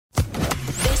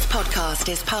podcast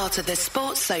is part of the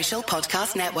Sports Social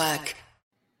Podcast Network.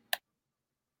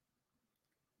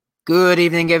 Good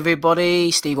evening,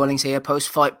 everybody. Steve Wellings here,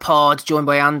 post-fight pod, joined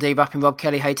by Andy, rapping Rob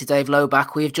Kelly, hey to Dave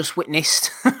Lowback. We have just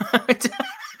witnessed...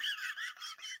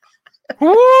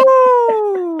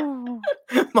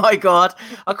 My God,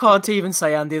 I can't even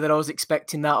say, Andy, that I was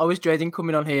expecting that. I was dreading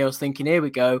coming on here. I was thinking, here we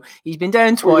go. He's been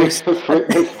down twice.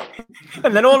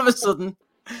 And then all of a sudden,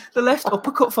 the left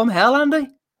uppercut from hell, Andy.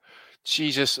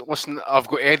 Jesus, listen, I've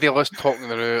got Eddie List talking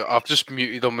now. I've just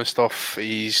muted him and stuff.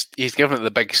 He's giving it the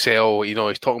big sell. You know,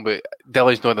 he's talking about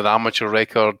Dillian's not an amateur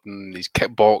record and he's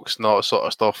kickbox and all that sort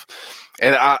of stuff.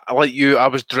 And I like you, I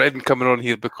was dreading coming on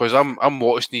here because I'm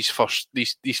watching these first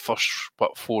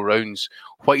 4 rounds.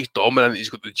 Whyte's dominant.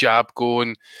 He's got the jab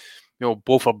going. You know,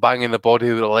 both are banging the body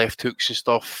with the left hooks and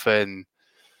stuff. And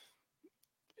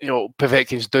you know,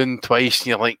 Povetkin's down twice, and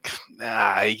you're like,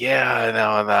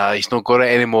 no, he's not got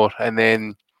it anymore. And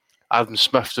then Adam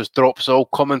Smith just drops all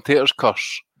commentators'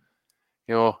 curse.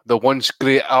 You know, the once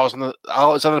great Alexander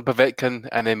Povetkin,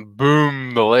 and then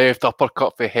boom, the left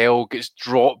uppercut for hell gets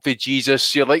dropped for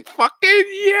Jesus. You're like, fucking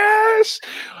yes!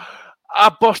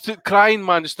 I burst out crying,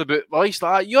 man, just about, well, he's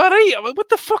like, you alright? I'm like, what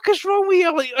the fuck is wrong with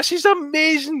you? Like, this is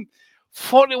amazing.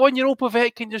 41-year-old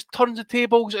Povetkin just turns the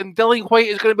tables, and Dillian Whyte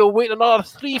is going to be waiting another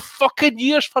 3 fucking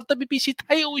years for WBC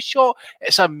title shot.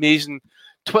 It's amazing.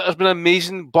 Twitter's been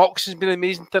amazing. Boxing's been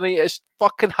amazing tonight. It's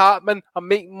fucking happening. I'm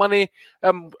making money.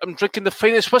 I'm drinking the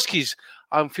finest whiskies.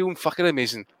 I'm feeling fucking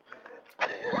amazing.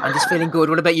 I'm just feeling good.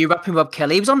 What about you, rapping Rob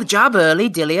Kelly? He was on the jab early,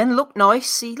 Dillian. Looked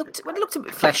nice. He looked a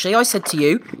bit fleshy. I said to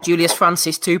you, Julius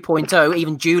Francis 2.0.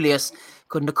 Even Julius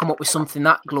couldn't have come up with something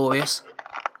that glorious.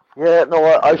 Yeah,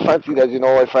 no, I fancied, as you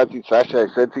know, I fancied Sasha.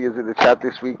 I said to you in the chat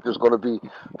this week, there's going to be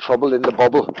trouble in the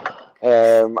bubble.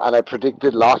 And I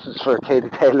predicted losses for Katie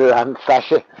Taylor and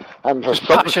Sasha. And for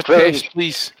Sasha test,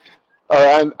 please.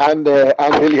 And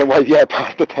Dillian Whyte, yeah,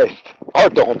 pass the test. Or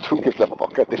don't, who gives a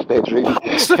fuck at this stage, really.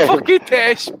 It's the fucking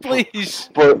test, please.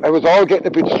 But it was all getting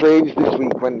a bit strange this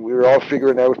week when we were all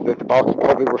figuring out that the boxing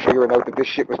public were figuring out that this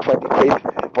shit was 20 quid.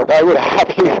 But I would have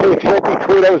happily paid 20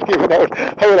 quid I was giving out.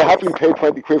 I would have happily paid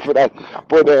 20 quid for that,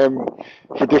 but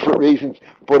for different reasons.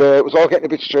 But it was all getting a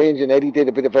bit strange, and Eddie did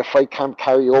a bit of a fight camp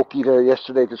karaoke there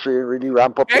yesterday to try and really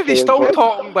ramp up the sales. Eddie's still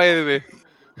talking, by the way.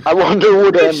 I wonder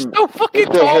would still fucking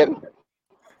talking.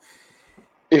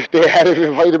 If they had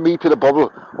invited me to the bubble,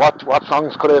 what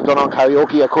songs could I have done on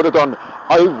karaoke? I could have done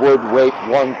I Would Wait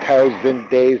 1,000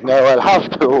 Days. Now I'll have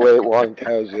to wait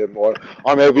 1,000 more.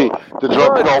 Or maybe The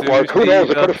Drugs Don't Work. Who knows?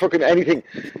 It could have fucking anything.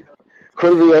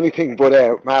 Could have been anything, but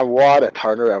man, what a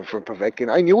turnaround from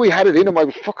Povetkin. I knew we had it in him. I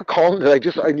was fucking calling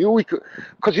it. I knew we could.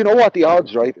 Because you know what? The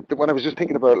odds, right? When I was just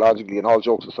thinking about it logically, and all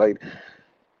jokes aside,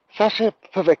 Sasha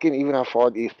Povetkin, even at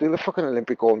 40, is still a fucking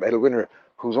Olympic gold medal winner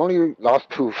who's only lost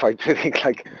 2 fights, I think.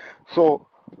 Like, so,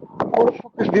 what the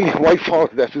fuck is Dillian Whyte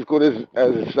fought that's as good as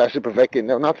Sasha Povetkin?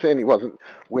 Now, I'm not saying he wasn't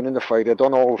winning the fight. I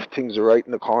don't know if things are right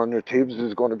in the corner. Tibbs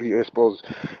is going to be, I suppose,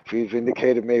 if he's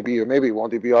vindicated, maybe, or maybe he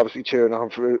won't. He'd be obviously cheering on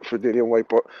for Dillian Whyte,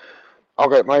 but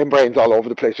okay, my brain's all over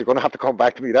the place. You're going to have to come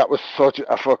back to me. That was such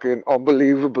a fucking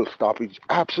unbelievable stoppage.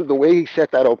 Absolutely, the way he set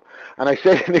that up. And I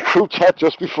said in the group chat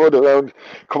just before the round,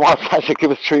 come on, Sasha, give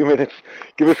us 3 minutes.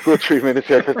 Give us a good 3 minutes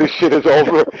here because this shit is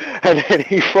over. And then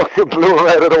he fucking blew him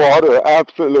out of the water.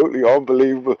 Absolutely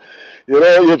unbelievable. You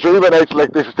know, you're dreaming nights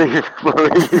like this, Steve.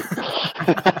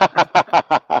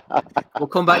 We'll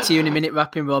come back to you in a minute,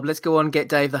 rapping Rob. Let's go on and get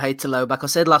Dave the hate to low back. I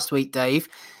said last week, Dave,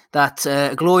 that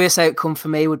a glorious outcome for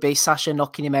me would be Sasha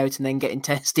knocking him out and then getting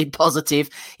tested positive.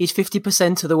 He's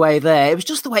 50% of the way there. It was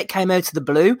just the way it came out of the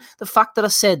blue. The fact that I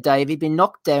said, Dave, he'd been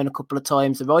knocked down a couple of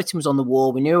times. The writing was on the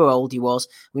wall. We knew how old he was.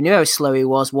 We knew how slow he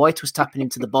was. Whyte was tapping him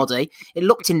to the body. It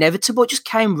looked inevitable. It just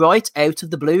came right out of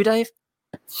the blue, Dave.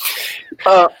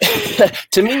 To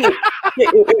me,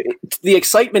 the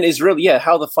excitement is really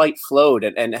how the fight flowed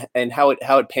and how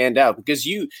it panned out, because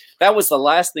that was the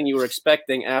last thing you were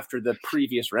expecting after the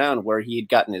previous round where he had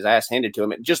gotten his ass handed to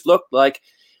him. It just looked like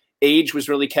age was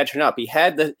really catching up. He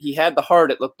had the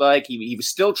heart. It looked like he was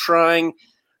still trying,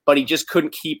 but he just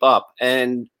couldn't keep up,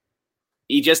 and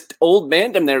he just old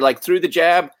manned him there, like threw the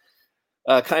jab.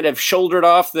 Kind of shouldered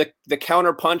off the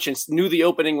counter punch and knew the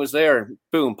opening was there.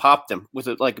 Boom, popped him with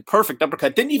a perfect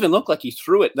uppercut. Didn't even look like he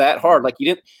threw it that hard. Like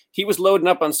he was loading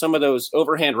up on some of those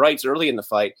overhand rights early in the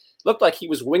fight. Looked like he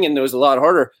was winging those a lot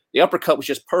harder. The uppercut was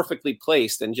just perfectly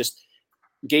placed and just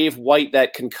gave Whyte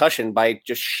that concussion by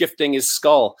just shifting his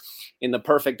skull in the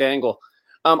perfect angle.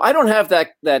 I don't have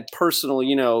that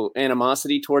personal,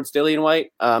 animosity towards Dillian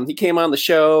Whyte. He came on the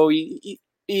show.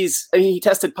 he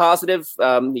tested positive.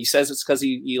 He says it's because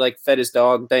he like fed his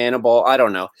dog Dianabol. I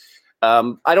don't know.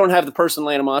 I don't have the personal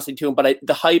animosity to him, but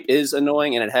the hype is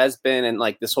annoying, and it has been. And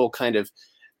like this whole kind of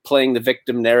playing the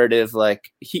victim narrative,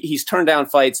 like he's turned down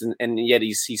fights, and yet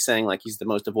he's saying like he's the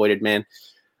most avoided man.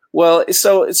 Well,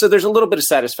 so there's a little bit of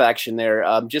satisfaction there,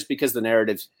 just because the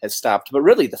narrative has stopped. But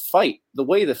really, the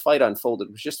way the fight unfolded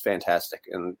was just fantastic,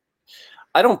 and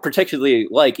I don't particularly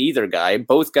like either guy.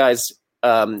 Both guys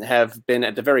have been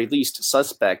at the very least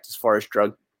suspect as far as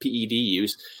drug PED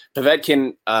use.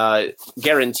 Povetkin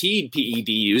guaranteed PED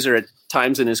user at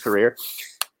times in his career.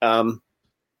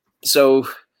 So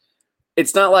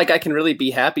it's not like I can really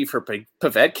be happy for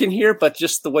Povetkin here, but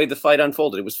just the way the fight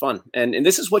unfolded, it was fun. And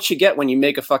this is what you get when you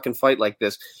make a fucking fight like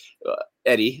this,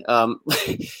 Eddie.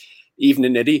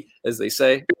 Evening, Eddie, as they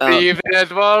say. Evening,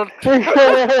 Edward.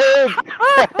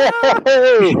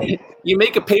 You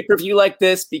make a pay-per-view like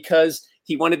this because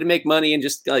he wanted to make money and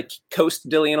just like coast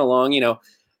Dillian along,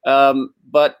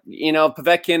 but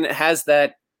Povetkin has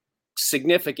that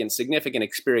significant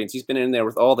experience. He's been in there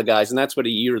with all the guys, and that's what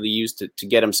he really used to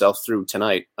get himself through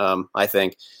tonight, I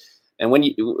think. And when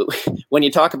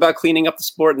you talk about cleaning up the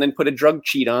sport and then put a drug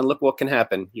cheat on, look what can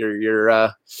happen.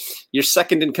 Your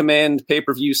second in command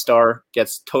pay-per-view star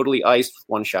gets totally iced with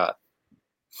one shot.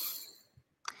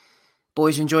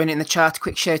 Boys are enjoying it in the chat.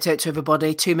 Quick shout out to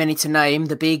everybody. Too many to name.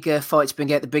 The big fights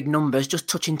bring out the big numbers. Just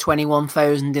touching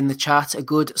 21,000 in the chat. A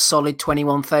good solid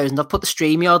 21,000. I've put the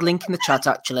StreamYard link in the chat,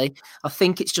 actually. I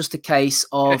think it's just a case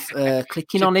of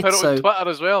clicking on it. Put it on Twitter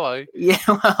as well, eh? Yeah,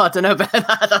 well, I don't know about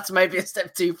that. That's maybe a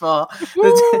step too far.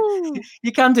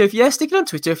 You can do. Stick it on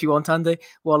Twitter if you want, Andy,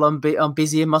 while I'm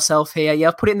busying myself here. Yeah,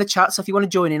 I've put it in the chat. So if you want to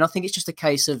join in, I think it's just a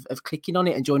case of clicking on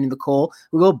it and joining the call.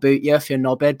 We will boot you if you're a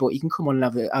knobhead, but you can come on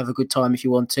and have a good time if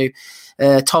you want to.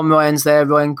 Tom Ryan's there,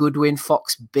 Ryan Goodwin,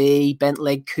 Fox B,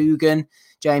 Bentleg Coogan,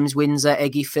 James Windsor,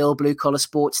 Eggy Phil, Blue Collar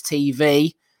Sports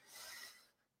TV.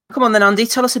 Come on then, Andy,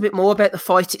 tell us a bit more about the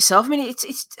fight itself. I mean,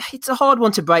 it's a hard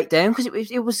one to break down because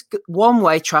it was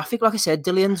one-way traffic. Like I said,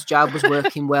 Dillian's jab was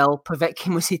working well.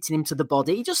 Povetkin was hitting him to the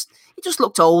body. He just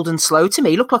looked old and slow to me.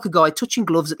 He looked like a guy touching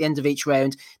gloves at the end of each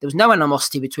round. There was no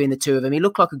animosity between the two of them. He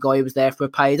looked like a guy who was there for a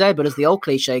payday. But as the old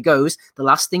cliche goes, the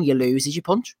last thing you lose is your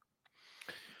punch.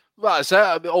 That's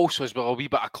it. Also, as well, a wee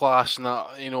bit of class and that,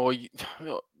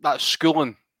 that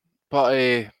schooling. But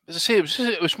as I say,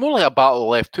 it was more like a battle of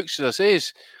left hooks. As I say,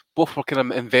 both were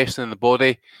kind of investing in the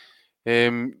body.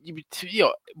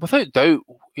 Without doubt,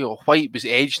 Whyte was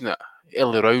edging it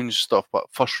early rounds stuff, but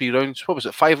first 3 rounds. What was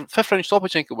it? Fifth round stop, I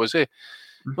think it was. He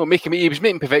was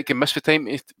making Povetkin miss from time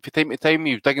to time.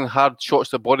 He was digging hard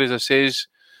shots to the body, as I says.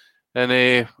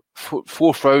 And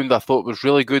fourth round, I thought was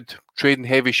really good, trading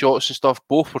heavy shots and stuff.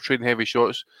 Both were trading heavy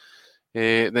shots.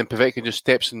 Then Povetkin just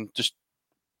steps in just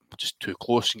too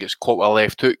close and gets caught with a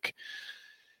left hook.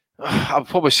 I'd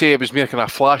probably say it was more kind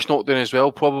of flash knockdown as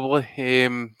well, probably.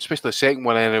 Especially the second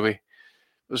one, anyway.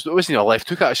 It wasn't a left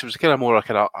hook, actually. It was kind of more like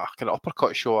an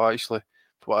uppercut shot, actually,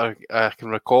 from what I can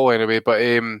recall, anyway. But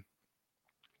you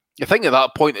think at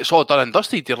that point it's all done and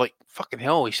dusted. You're like, fucking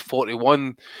hell, he's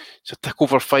 41. It's a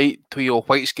tick-over fight till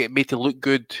Whyte's getting made to look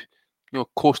good.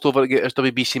 Coast over to get his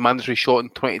WBC mandatory shot in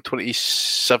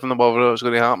 2027 or whatever was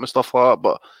going to happen and stuff like that.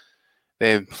 But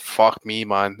then, fuck me,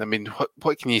 man. I mean,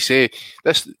 what can you say?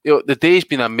 The day's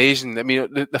been amazing. I mean,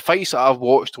 the fights that I've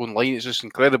watched online is just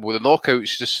incredible. The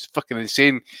knockouts just fucking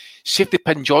insane. Safety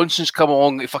Pin Johnson's come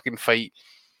along to fucking fight.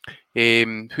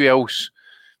 Who else?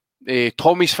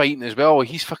 Tommy's fighting as well.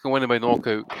 He's fucking winning by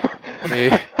knockout.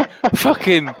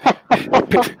 Fucking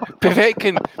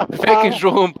Povetkin's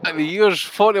rolling back the years,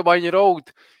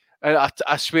 41-year-old. And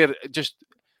I swear, just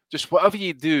whatever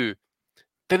you do,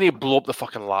 didn't blow up the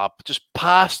fucking lab. Just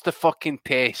pass the fucking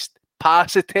test.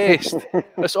 Pass the test.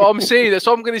 That's all I'm saying. That's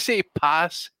all I'm going to say.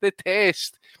 Pass the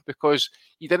test. Because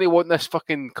you didn't want this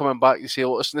fucking coming back and say,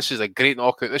 listen, this is a great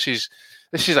knockout. This is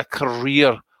a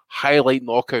career highlight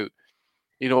knockout.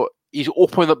 He's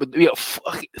opening up,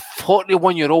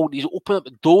 41-year-old, he's opening up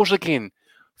the doors again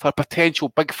for a potential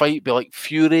big fight, be like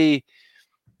Fury,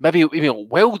 maybe even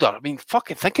Wilder. I mean,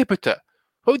 fucking think about it.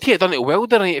 What would he have done to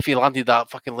Wilder if he landed that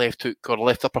fucking left hook or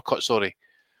left uppercut? Sorry.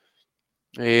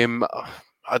 I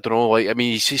don't know. Like, I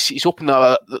mean, he's opened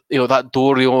that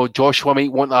door. Joshua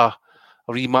might want a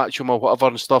rematch with him or whatever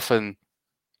and stuff, and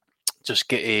just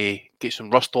get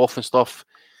some rust off and stuff.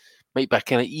 Might be a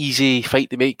kind of easy fight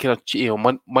to make, kind of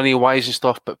money wise and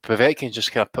stuff. But Povetkin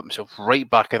just kind of put himself right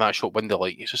back in that shop window.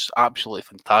 Like, it's just absolutely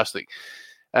fantastic.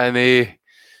 And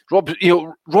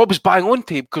Rob's bang on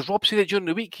tape because Rob said it during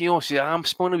the week. He said, I'm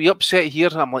smelling a wee upset here.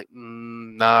 I'm like,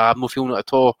 nah, I'm not feeling it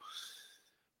at all.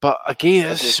 But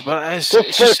again, it's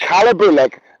just caliber,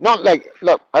 like not like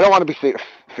look. I don't want to be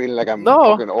feeling like I'm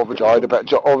fucking overjoyed about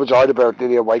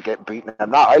Dillian Whyte getting beaten.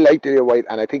 I'm not. I like Dillian Whyte,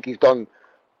 and I think he's done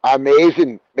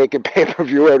amazing making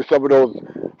pay-per-view out of some of those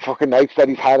fucking nights that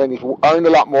he's had, and he's earned a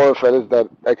lot more fellas that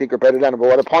I think are better than him. But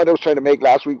what the point I was trying to make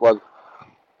last week was,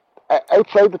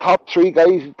 outside the top three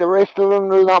guys, the rest of them,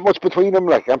 there's not much between them.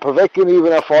 Like, and Povetkin,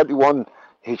 even at 41,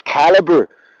 his caliber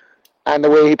and the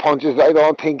way he punches, I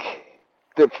don't think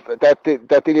that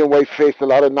Dillian Whyte faced a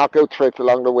lot of knockout threats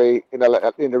along the way in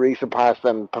the recent past,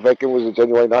 and Povetkin was a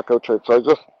genuine knockout threat.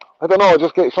 So I don't know.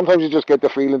 Sometimes you just get the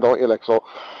feeling, don't you? Like so.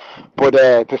 But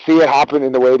to see it happen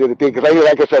in the way that it did, because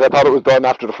like I said, I thought it was done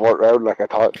after the fourth round. Like I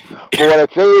thought. But what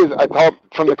I'd say is, I thought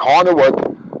from the corner work,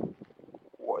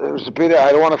 there was a bit.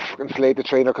 I don't want to fucking slate the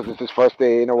trainer because it's his first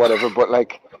day in or whatever. But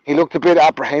like he looked a bit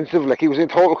apprehensive. Like he was in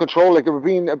total control. Like they were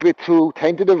being a bit too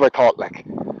tentative. I thought like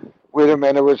with him,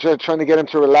 and it was just trying to get him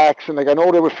to relax. And like I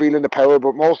know they were feeling the power,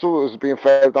 but most of it was being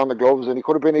felt on the gloves, and he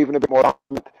could have been even a bit more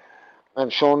dominant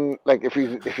and shown like if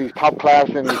he's top class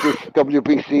and he's this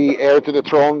WBC heir to the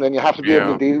throne, then you have to be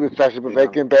able to deal with Sasha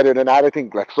Povetkin better than that, I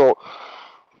think. Like so,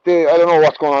 I don't know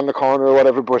what's going on in the corner or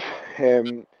whatever, but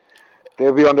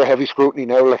they'll be under heavy scrutiny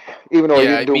now. Like even though he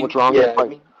didn't do much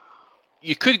wrong.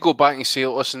 You could go back and say,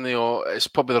 listen, it's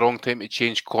probably the wrong time to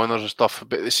change corners and stuff,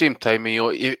 but at the same time,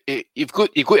 you've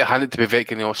got to hand it to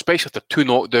Povetkin, especially after 2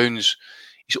 knockdowns.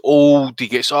 He's old, he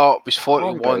gets up, he's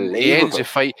 41, he ends the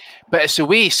fight. But it's the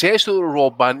way he sets the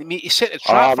Rob, man. I mean, he set the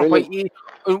trap for Whyte.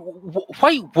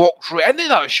 Whyte walked right into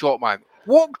that shot, man.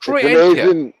 Walked right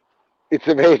into it. It's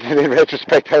amazing in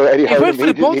retrospect how Eddie He went for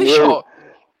the body shot.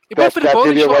 He went for the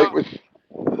body shot. Was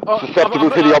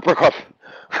susceptible to the uppercut.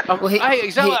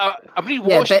 Exactly. I'm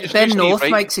rewatching Ben North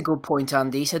makes a good point,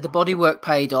 Andy. He said the body work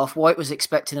paid off. Whyte was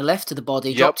expecting a left to the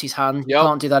body, dropped his hand. You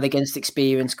can't do that against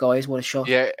experienced guys. What a shot.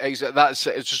 Yeah, exactly. I was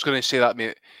just going to say that,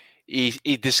 mate.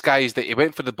 He disguised it. He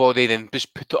went for the body, then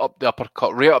just put it up the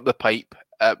uppercut, right up the pipe.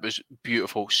 It was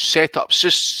beautiful. Set up,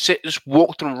 just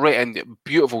walked him right in.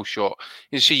 Beautiful shot.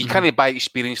 You see, you can't buy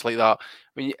experience like that.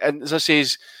 And as I say,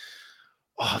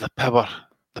 the power.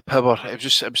 The power, it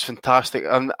was fantastic,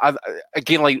 and I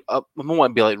don't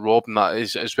want to be like Rob and that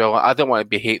as well. I don't want to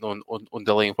be hating on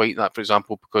Dillian Whyte and that, for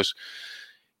example, because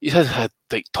he's had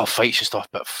like tough fights and stuff.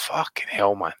 But fucking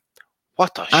hell, man,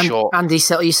 what a shot! Andy,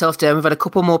 settle yourself down. We've had a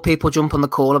couple more people jump on the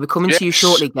call. I'll be coming to you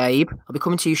shortly, Gabe. I'll be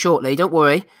coming to you shortly. Don't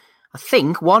worry. I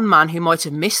think one man who might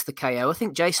have missed the KO. I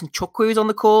think Jason Chukwu is on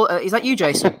the call. Is that you,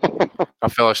 Jason? I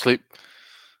fell asleep.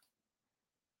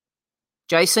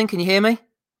 Jason, can you hear me?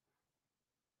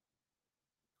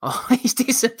 Oh, he's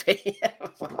disappeared.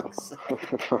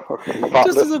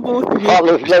 Just as a boy.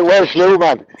 It's like Welsh Lou,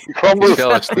 man. He crumbles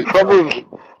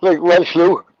like Welsh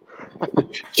Lou.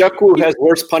 Chukwu has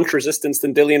worse punch resistance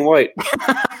than Dillian Whyte.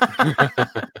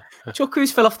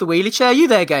 Chukwu's fell off the wheelie chair. You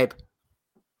there, Gabe?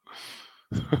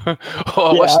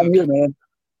 I'm here, man.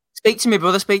 Speak to me,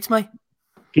 brother. Speak to me.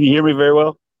 Can you hear me very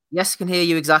well? Yes, I can hear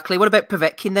you exactly. What about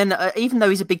Povetkin then? Even though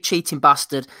he's a big cheating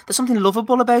bastard, there's something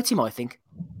lovable about him, I think.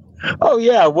 Oh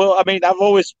yeah, well, I mean, I've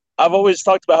always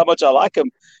talked about how much I like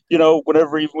him.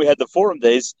 Whenever even we had the forum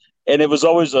days, and it was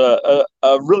always a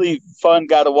really fun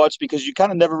guy to watch because you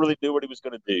kind of never really knew what he was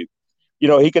going to do.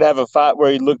 He could have a fight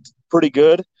where he looked pretty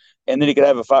good, and then he could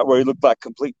have a fight where he looked like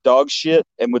complete dog shit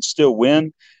and would still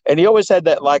win. And he always had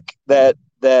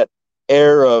that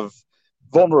air of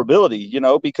vulnerability,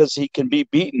 because he can be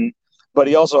beaten, but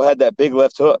he also had that big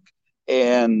left hook.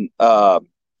 And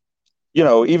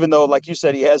even though, like you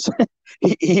said, he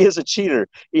is a cheater.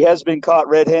 He has been caught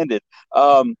red-handed.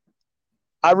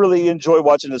 I really enjoy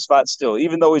watching his fights still,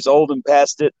 even though he's old and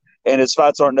past it, and his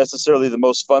fights aren't necessarily the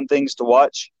most fun things to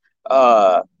watch.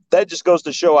 That just goes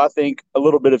to show, I think, a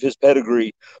little bit of his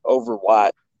pedigree over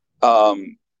Whyte.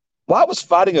 Whyte was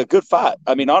fighting a good fight.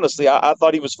 I mean, honestly, I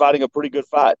thought he was fighting a pretty good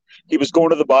fight. He was going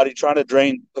to the body, trying to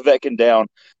drain Povetkin down,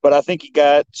 but I think he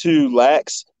got too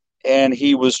lax, and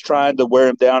he was trying to wear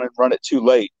him down and run it too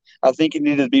late. I think he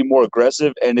needed to be more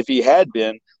aggressive, and if he had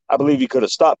been, I believe he could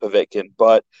have stopped Povetkin.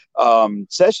 But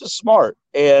Sesha's smart,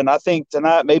 and I think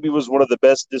tonight maybe was one of the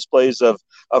best displays of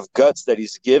guts that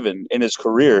he's given in his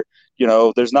career.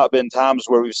 There's not been times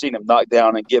where we've seen him knock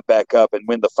down and get back up and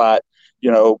win the fight.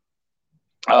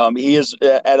 He is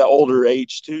at an older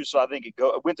age too, so I think it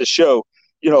went to show,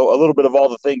 a little bit of all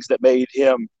the things that made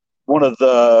him one of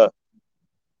the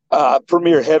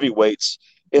premier heavyweights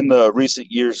in the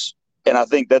recent years, and I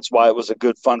think that's why it was a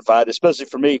good, fun fight, especially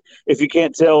for me. If you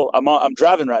can't tell, I'm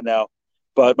driving right now,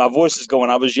 but my voice is going.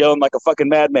 I was yelling like a fucking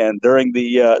madman during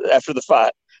the after the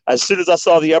fight. As soon as I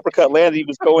saw the uppercut land, he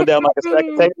was going down like a sack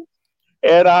of potatoes.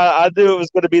 And I knew it was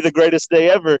going to be the greatest day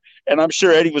ever. And I'm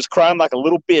sure Eddie was crying like a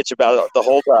little bitch about it the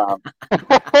whole time.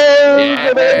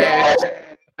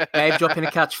 Dave dropping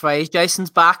a catchphrase. Jason's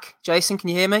back. Jason, can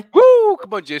you hear me? Woo!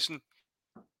 Come on, Jason.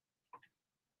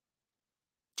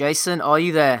 Jason, are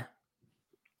you there?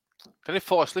 Can he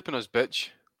fall asleep on us, bitch?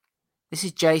 This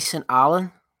is Jason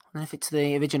Allen. I don't know if it's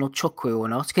the original Chuckwill or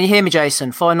not. Can you hear me,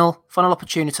 Jason? Final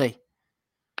opportunity.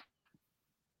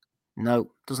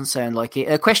 No, doesn't sound like it.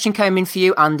 A question came in for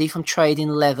you, Andy, from Trading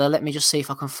Leather. Let me just see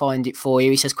if I can find it for you.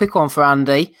 He says, quick one for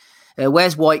Andy.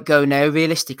 Where's Whyte go now?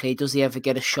 Realistically, does he ever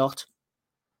get a shot?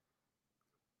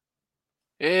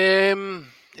 Yeah,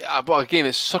 but again,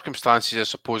 it's circumstances, I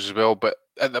suppose, as well. But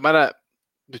at the minute,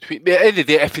 at the end of the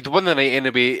day, if he'd won the night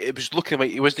anyway, it was looking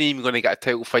like he wasn't even going to get a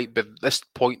title fight by this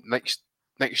point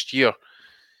next year.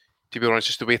 To be honest,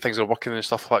 just the way things are working and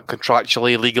stuff like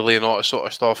contractually, legally, and all that sort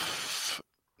of stuff.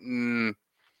 I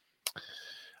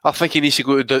think he needs to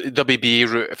go to the WBA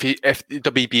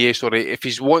route. If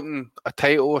he's wanting a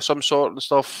title of some sort and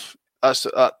stuff,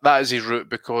 that is his route,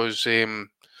 because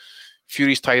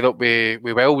Fury's tied up with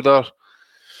Wilder.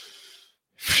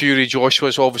 Fury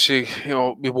Joshua's obviously,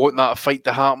 we want that fight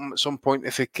to happen at some point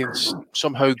if they can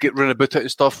somehow get round about it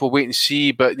and stuff. We'll wait and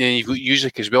see. But you've got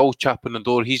Usyk as well, chap on the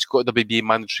door. He's got a WBA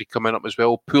mandatory coming up as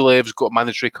well. Pulev's got a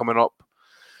mandatory coming up.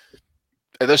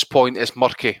 At this point, it's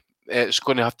murky. It's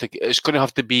going to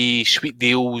have to be sweet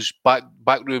deals,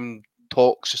 backroom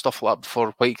talks and stuff like that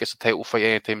before Whyte gets a title fight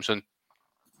anytime soon.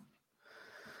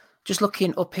 Just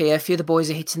looking up here, a few of the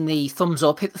boys are hitting the thumbs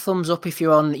up. Hit the thumbs up if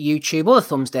you're on YouTube, or the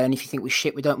thumbs down if you think we're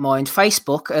shit, we don't mind.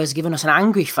 Facebook has given us an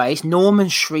angry face. Norman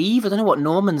Shreve. I don't know what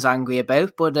Norman's angry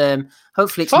about, but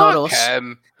hopefully it's not us.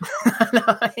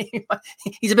 No,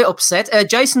 he's a bit upset.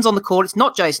 Jason's on the call. It's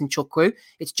not Jason Chuckwill.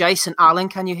 It's Jason Allen.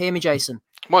 Can you hear me, Jason?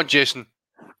 Come on, Jason.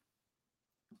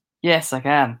 Yes, I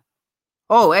can.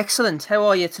 Oh, excellent. How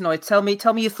are you tonight? Tell me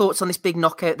your thoughts on this big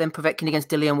knockout then, Povetkin against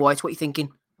Dillian Whyte. What are you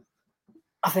thinking?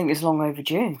 I think it's long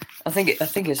overdue. I think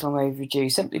it's long overdue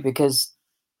simply because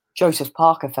Joseph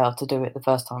Parker failed to do it the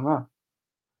first time round.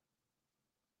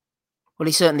 Well,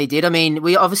 he certainly did. I mean,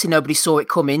 nobody saw it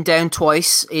coming, down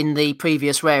twice in the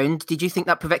previous round. Did you think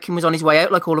that Povetkin was on his way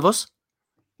out, like all of us?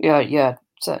 Yeah.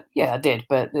 So, yeah, I did.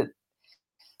 But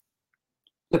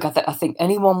look, I think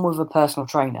anyone with a personal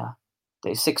trainer that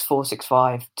is 6'4",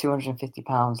 6'5", 250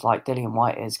 pounds, like Dillian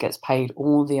Whyte is, gets paid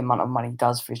all the amount of money he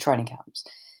does for his training camps,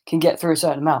 can get through a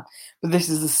certain amount. But this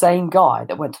is the same guy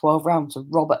that went 12 rounds with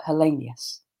Robert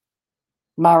Helenius,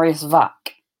 Marius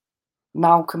Vac,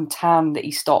 Malcolm Tan that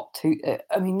he stopped.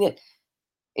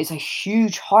 It's a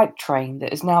huge hype train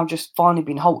that has now just finally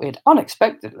been halted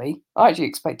unexpectedly. I actually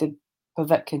expected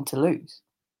Povetkin to lose,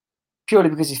 purely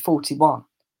because he's 41.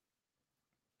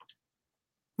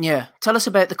 Yeah. Tell us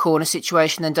about the corner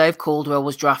situation then. Dave Caldwell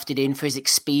was drafted in for his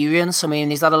experience. I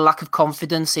mean, is that a lack of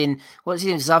confidence in, what is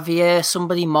it, Xavier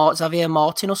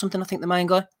Martin or something, I think the main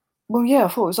guy? Well, yeah, I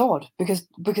thought it was odd because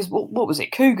what was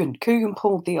it? Coogan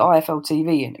pulled the IFL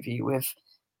TV interview with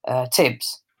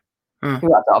Tibbs, who had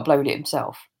to upload it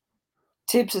himself.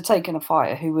 Tibbs had taken a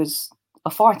fighter who was a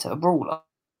fighter, a brawler,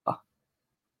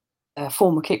 a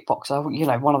former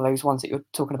kickboxer, one of those ones that you're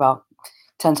talking about,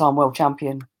 10-time world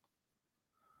champion,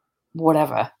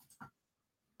 whatever,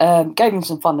 gave him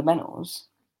some fundamentals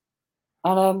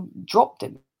and dropped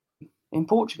him in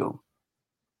Portugal.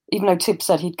 Even though Tibbs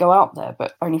said he'd go out there,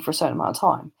 but only for a certain amount of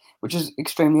time, which is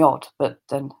extremely odd. But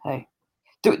then, hey,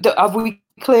 have we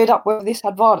cleared up whether this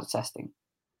had VADA testing?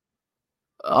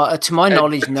 To my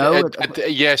knowledge, no.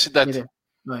 Yes, it did.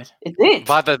 Right. It did.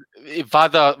 VADA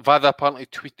apparently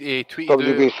tweeted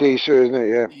WBC, sure, isn't it?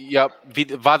 Yeah.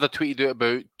 Yep, VADA tweeted it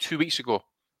about 2 weeks ago.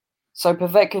 So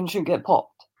Povetkin shouldn't get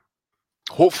popped?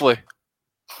 Hopefully.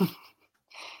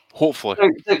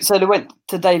 So they went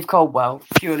to Dave Caldwell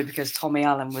purely because Tommy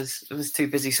Allen was too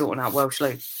busy sorting out Welsh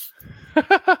Lou.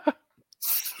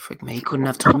 Frig me, you couldn't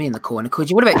have Tommy in the corner, could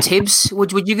you? What about Tibbs?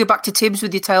 Would you go back to Tibbs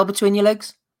with your tail between your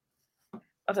legs?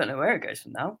 I don't know where it goes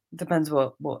from now. It depends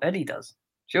what Eddie does,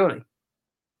 surely.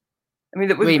 I mean,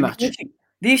 rematch.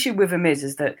 The issue with him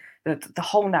is that the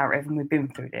whole narrative, and we've been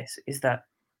through this, is that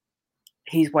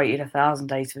he's waited 1,000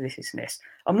 days for this and this.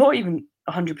 I'm not even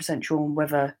 100% sure on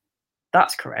whether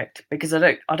that's correct, because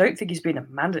I don't think he's been a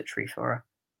mandatory for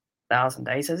 1,000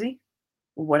 days, has he?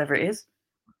 Or whatever it is.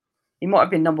 He might have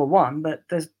been number one, but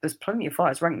there's plenty of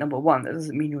fighters ranked number one. That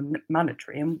doesn't mean you're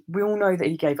mandatory. And we all know that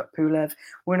he gave up Pulev.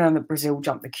 We know that Brazil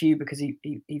jumped the queue because he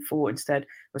fought instead.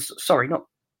 Sorry, not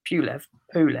Pulev,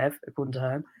 according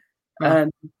to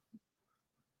him.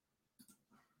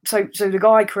 So the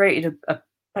guy created a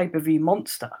pay-per-view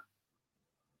monster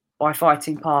by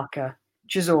fighting Parker,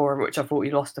 Chisora, which I thought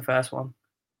he lost the first one.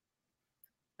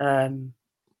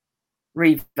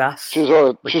 Rivas.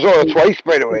 Chisora twice,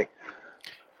 by the way.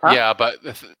 Huh? Yeah, but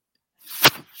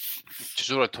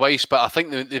Chisora twice. But I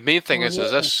think the main thing is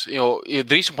this. The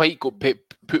reason Whyte got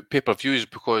put pay-per-views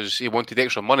because he wanted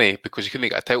extra money because he couldn't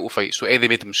get a title fight. So Eddie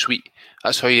made him sweet.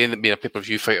 That's how he ended up being a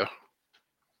pay-per-view fighter.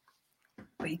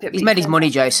 He's made his money,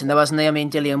 Jason, though, hasn't he? I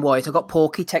mean, Dillian Whyte. I got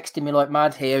Porky texting me like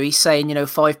mad here. He's saying,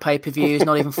 5 pay-per-views,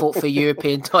 not even fought for a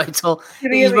European title.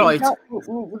 He's right.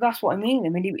 That's what I mean. I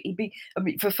mean, he'd be. I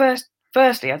mean,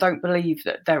 firstly, I don't believe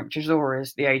that Derek Chisora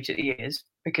is the age that he is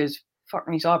because fuck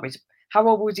me sideways. How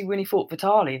old was he when he fought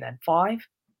Vitali then? 5?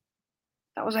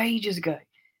 That was ages ago.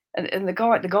 And the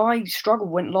guy struggled,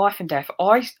 went life and death.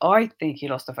 I think he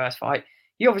lost the first fight.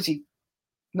 He obviously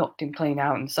knocked him clean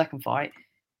out in the second fight.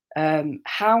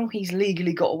 How he's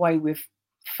legally got away with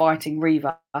fighting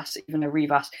Rivas, even though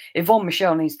Rivas, Yvonne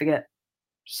Michelle needs to get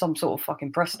some sort of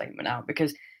fucking press statement out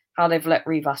because how they've let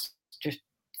Rivas just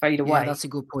fade away. Yeah, that's a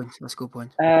good point.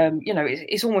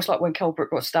 It's almost like when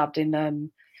Kelbrook got stabbed in,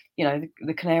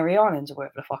 the Canary Islands or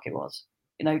wherever the fuck it was.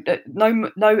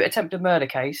 No attempted murder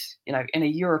case, in a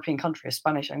European country, a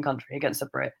Spanish-owned country against a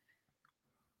Brit.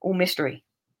 All mystery.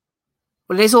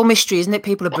 Well, it is all mystery, isn't it?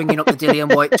 People are bringing up the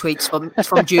Dillian Whyte tweets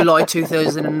from July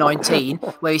 2019,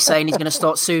 where he's saying he's going to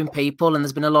start suing people, and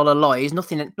there's been a lot of lies.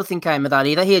 Nothing came of that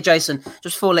either. Here, Jason,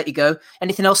 just before I let you go,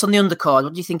 anything else on the undercard?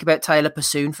 What do you think about Taylor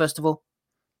Pursoon, first of all?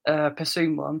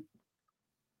 Pursoon won.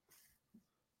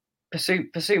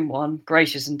 Pursoon won.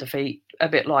 Gracious in defeat, a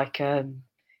bit like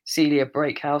Celia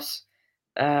Breakhouse.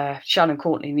 Shannon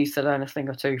Courtney needs to learn a thing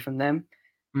or two from them.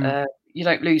 You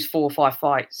don't lose 4 or 5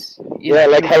 fights.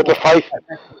 Like how to fight.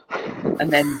 And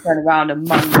then turn around and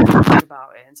moan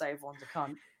about it and say everyone's a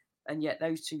cunt. And yet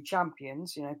those 2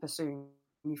 champions, Pursoon,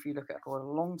 if you look at a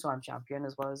long-time champion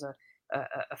as well as a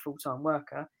full-time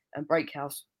worker, and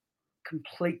Breakhouse,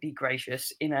 completely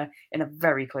gracious in a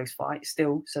very close fight,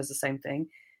 still says the same thing.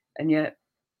 And yet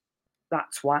that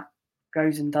twat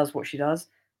goes and does what she does.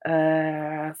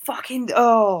 Zach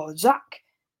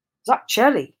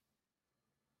Chelly.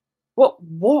 What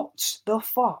the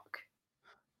fuck?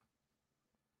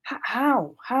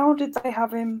 How did they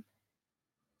have him?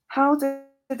 How did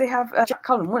they have Jack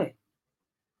Cullen win it?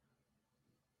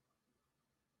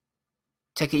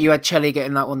 Take it you had Chelly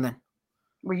getting that one then?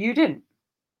 Well, you didn't.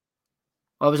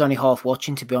 I was only half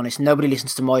watching, to be honest. Nobody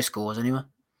listens to my scores anyway.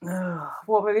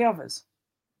 What were the others?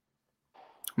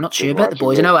 I'm not sure about the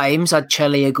boys. I know Ames had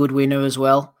Chelly a good winner as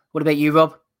well. What about you,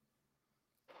 Rob?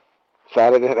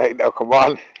 Saturday night now, come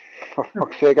on. For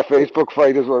fuck's sake, a Facebook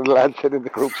fight is what the lads said in the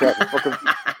group chat. Fucking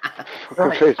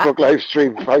Facebook live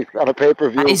stream fight on a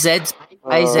pay-per-view. AZ's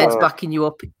backing you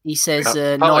up. He says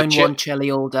 9-1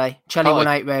 Chelly all day. Chelly won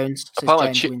 8 rounds.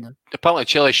 Apparently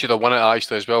Chelly should have won it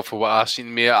actually as well for what I've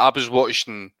seen. I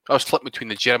was flipping between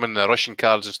the German and the Russian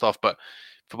cards and stuff, but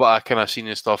for what I kind of seen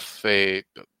and stuff,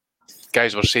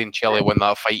 guys were saying Chelly won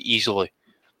that fight easily.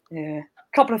 Yeah.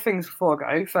 A couple of things before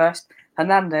I go. First,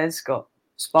 Hernandez got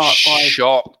sparked by...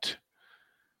 Shocked.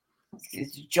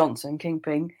 Johnson,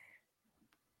 Kingpin.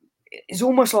 It's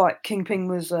almost like Kingpin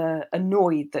was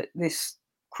annoyed that this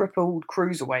crippled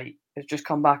cruiserweight has just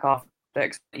come back after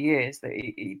X years that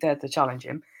he dared to challenge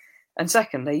him. And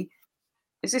secondly,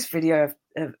 is this video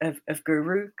of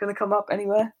Guru going to come up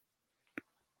anywhere?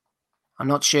 I'm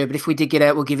not sure, but if we did get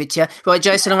out, we'll give it to you. Right,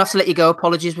 Jason, I'm going to have to let you go.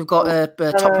 Apologies. We've got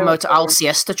top promoter Al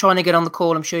Siesta trying to get on the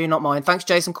call. I'm sure you're not mine. Thanks,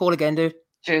 Jason. Call again, dude.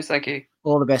 Cheers, thank you.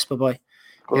 All the best. Bye-bye.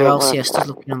 Al Siesta's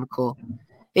looking on the call.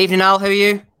 Evening, Al. How are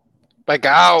you? Big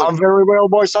Al. I'm very well,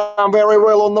 boys. I'm very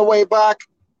well on the way back.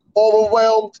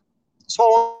 Overwhelmed,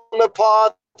 torn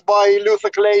apart by Luther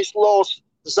Clay's loss,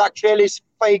 Zach Chelly's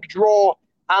fake draw,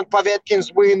 and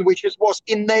Povetkin's win, which was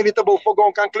inevitable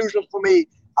foregone conclusion for me,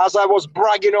 as I was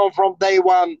bragging on from day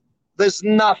one. There's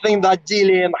nothing that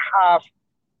Dillian have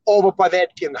over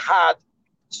Povetkin had.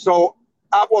 So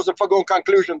that was a foregone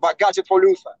conclusion, but got it for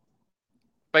Luther.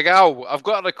 Big Al, I've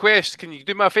got a request. Can you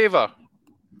do me a favour?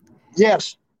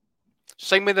 Yes.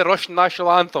 Sing me the Russian national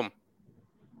anthem.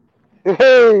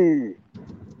 Hey!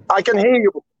 I can hear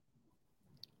you.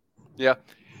 Yeah.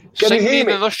 Can you hear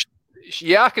me?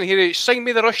 Yeah, I can hear you. Sing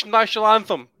me the Russian national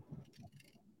anthem.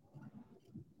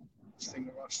 Sing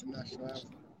the Russian national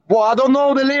anthem. Well, I don't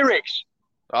know the lyrics.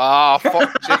 Ah,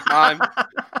 fuck's sake, man.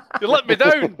 You let me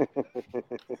down.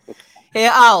 Hey,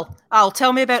 Al,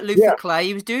 tell me about Luther Clay.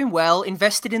 He was doing well,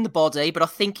 invested in the body, but I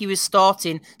think he was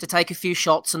starting to take a few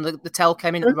shots and the tell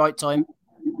came in at the right time.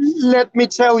 Let me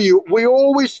tell you, we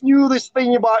always knew this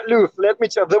thing about Luther. Let me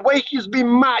tell you, the way he's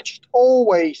been matched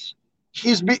always,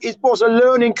 it was a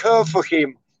learning curve for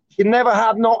him. He never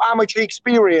had no amateur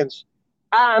experience.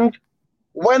 And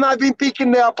when I've been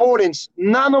picking the opponents,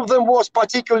 none of them was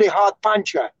particularly hard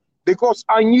puncher because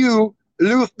I knew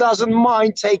Luth doesn't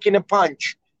mind taking a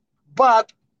punch.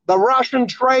 But the Russian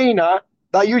trainer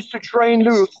that used to train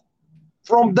Luth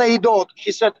from day dot,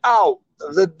 he said,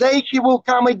 the day he will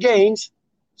come against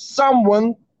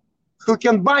someone who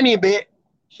can bunny me,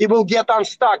 he will get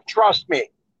unstuck, trust me.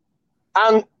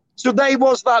 And today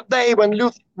was that day when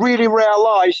Luth really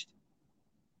realized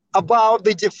about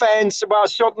the defense, about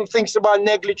certain things, about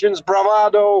negligence,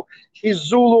 bravado, his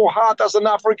Zulu heart as an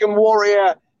African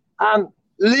warrior. And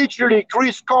literally,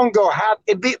 Chris Congo had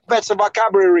a bit better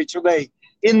vocabulary today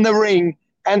in the ring,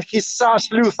 and he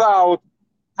sussed Luth out,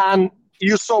 and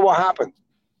you saw what happened.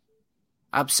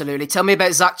 Absolutely. Tell me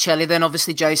about Zach Chelly then.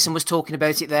 Obviously, Jason was talking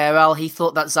about it there, Al. He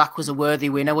thought that Zach was a worthy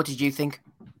winner. What did you think?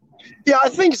 Yeah, I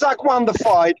think Zach won the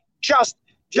fight. Just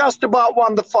about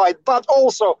won the fight. But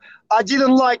also, I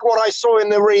didn't like what I saw in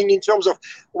the ring in terms of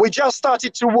we just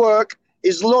started to work.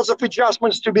 There's lots of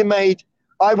adjustments to be made.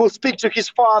 I will speak to his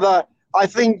father. I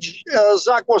think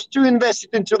Zach was too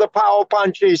invested into the power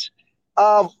punches.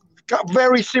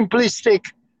 Very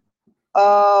simplistic.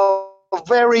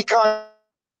 Very kind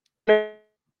of,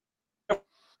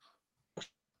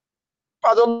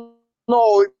 I don't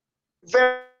know,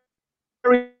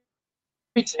 very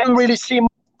can't really seem.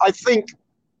 I think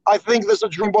there's a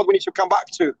dream board we need to come back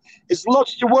to. There's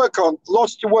lots to work on,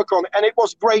 and it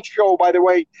was a great show, by the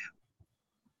way.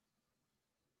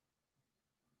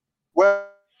 Well,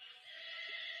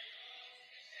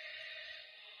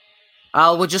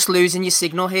 Al, we're just losing your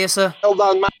signal here, sir. well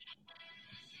done, man.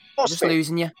 Just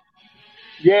losing you.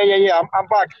 Yeah. I'm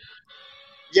back.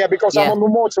 Yeah, because I'm on the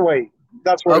motorway.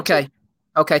 That's where. Okay.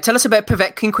 Tell us about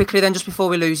Povetkin quickly then, just before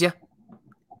we lose you.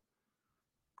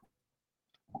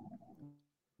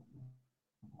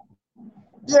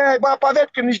 Yeah, but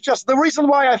Povetkin is just the reason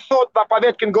why I thought that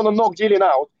Povetkin gonna knock Dillian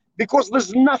out, because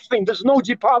there's no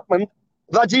department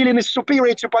that Dillian is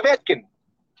superior to Povetkin.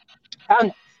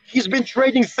 And he's been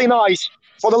trading thin ice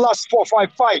for the last 4 or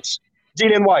 5 fights,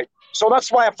 Dillian Whyte. So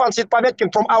that's why I fancied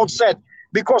Povetkin from outset,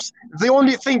 because the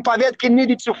only thing Povetkin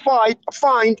needed to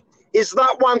find is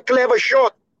that one clever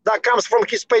shot that comes from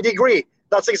his pedigree.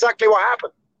 That's exactly what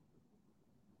happened.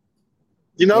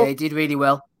 You know? Yeah, he did really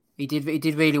well. He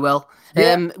did really well.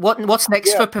 Yeah. What's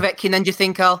next for Povetkin then, do you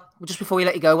think, Al? Just before we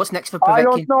let you go, what's next for Povetkin? I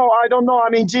don't know. I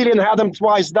mean, Dillian had him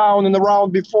twice down in the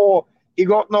round before he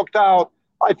got knocked out.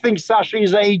 I think Sasha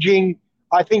is aging.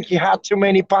 I think he had too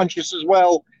many punches as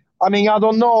well. I mean, I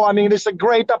don't know. I mean, it's a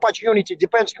great opportunity.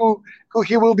 Depends who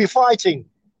he will be fighting.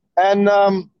 And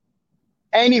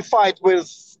any fight with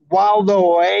Waldo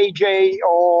or AJ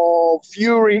or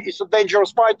Fury is a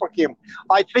dangerous fight for him.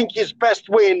 I think his best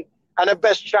win and the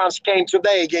best chance came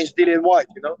today against Dillian Whyte,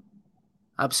 you know?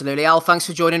 Absolutely. Al, thanks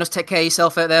for joining us. Take care of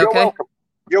yourself out there, okay?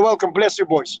 You're welcome. Bless you,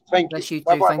 boys. Thank you. Bless you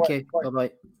too. Thank you.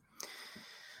 Bye-bye.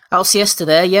 Al Siesta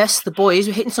there. Yes, the boys.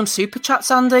 We're hitting some super chats,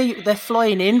 Andy. They're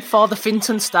flying in. Father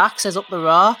Finton Stack says up the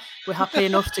Ra. We're happy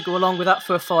enough to go along with that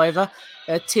for a $5.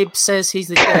 Tibbs says he's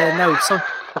the...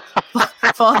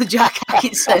 Father Jack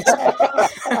Hackett says...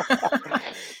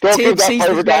 Don't give that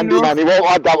 $5 to Andy, man. He won't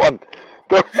add that one.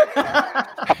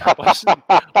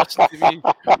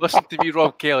 listen to me,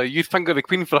 Rob Kelly. You'd finger the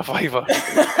Queen for a $5.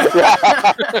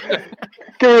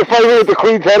 Give me a $5 with the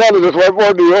Queen's head on and just went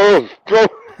more than yours.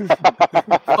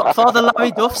 Father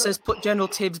Larry Duff says put General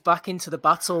Tibbs back into the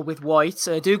battle with Whyte.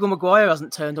 Dougal Maguire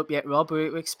hasn't turned up yet, Rob.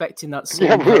 We're expecting that soon.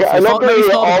 Yeah, I love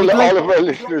that all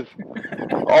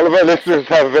of our listeners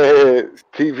have a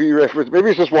TV reference. Maybe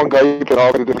it's just one guy who can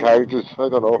all the characters. I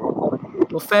don't know.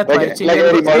 Well, fair play to you. Like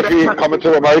Eddie Murphy coming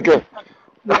to America.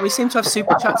 Look, we seem to have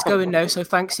super chats going now, so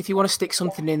thanks. If you want to stick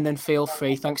something in, then feel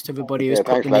free. Thanks to everybody who's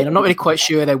put them in. I'm not really quite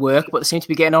sure how they work, but they seem to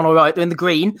be getting on all right. They're in the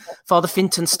green. Father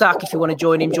Finton Stack, if you want to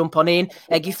join him, jump on in.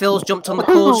 Eggy Phil's jumped on the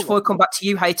calls. Before we come back to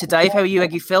you, hey to Dave. How are you,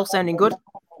 Eggy Phil? Sounding good?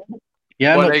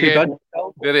 Yeah, not too bad.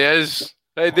 There he is.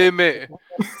 How you doing, mate?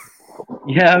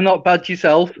 Yeah, I'm not bad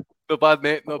yourself. Not bad,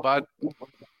 mate. Not bad.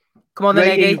 Come on then,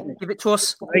 Eggy. Give it to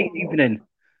us. Great evening.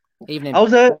 Evening. I was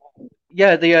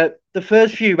the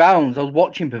first few rounds I was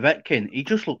watching Povetkin. He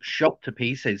just looked shot to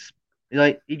pieces.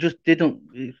 He just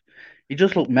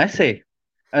looked messy.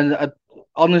 And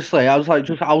honestly, I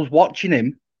was watching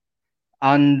him,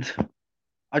 and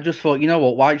I just thought, you know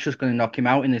what, Whyte's just going to knock him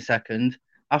out in a second.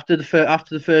 After the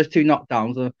first 2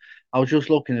 knockdowns, I was just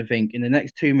looking and thinking, in the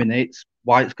next 2 minutes,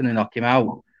 Whyte's going to knock him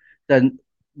out. Then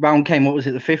round came. What was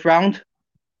it? The 5th round.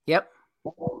 Yep.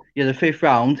 Yeah, the 5th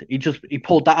round. He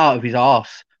pulled that out of his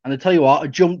arse. And I tell you what, I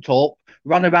jumped up,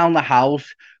 ran around the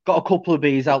house, got a couple of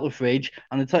beers out the fridge,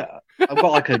 and it's like, I've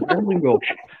got like a adrenaline rush.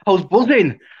 I was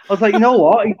buzzing. I was like, you know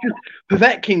what?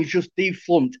 Povetkin's just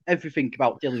deflumped everything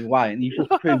about Dillian Whyte, and he's just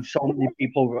proved so many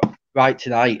people right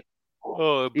tonight.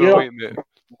 Oh, brilliant, mate.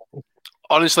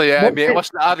 Honestly, mate,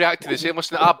 listen, I reacted the same.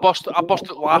 Listen, I burst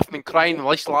out laughing and crying and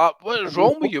like, what is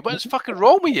wrong with you? What is fucking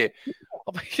wrong with you?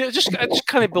 I just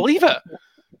can't believe it.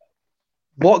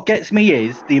 What gets me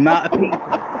is the amount of people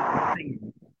think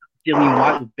Dillian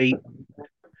Whyte would beat.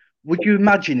 Would you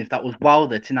imagine if that was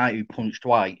Wilder tonight who punched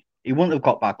Whyte? He wouldn't have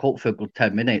got back up for a good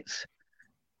 10 minutes.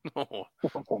 I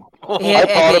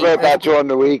thought about that during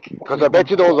the week, because I bet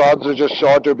you those odds are just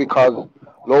shorter because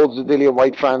loads of Dillian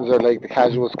Whyte fans are like the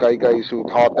casual Sky guys who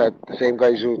thought that, the same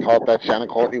guys who thought that Shannon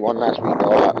Courtney won last week and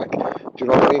all that. Like, do you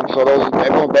know what I mean? So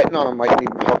everyone betting on him might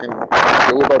even fucking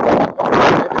do about that.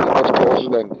 It's much closer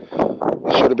than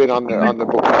it should have been on the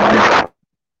book.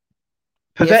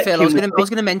 Yeah, Phil, I was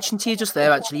going to mention to you just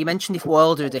there, actually. You mentioned if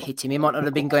Wilder had hit him, he might not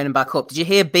have been going back up. Did you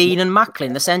hear Bean and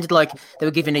Macklin? They sounded like they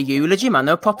were giving a eulogy, man.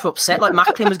 They were proper upset. Like,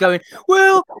 Macklin was going,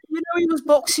 well, you know, he was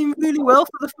boxing really well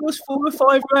for the first 4 or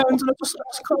 5 rounds, and I just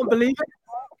can't believe it.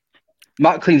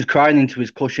 Macklin's crying into his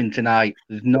cushion tonight.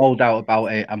 There's no doubt about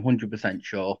it. I'm 100%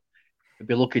 sure. He'll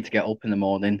be lucky to get up in the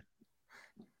morning.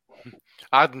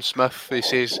 Adam Smith, he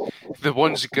says, the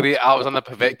one's great. I was on the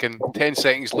Povetkin. 10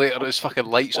 seconds later, it's fucking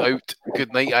lights out.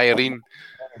 Good night, Irene.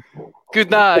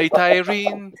 Good night,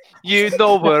 Irene. You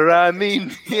know what I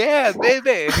mean. Yeah,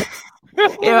 baby.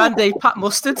 Here, Andy, Pat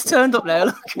Mustard's turned up now.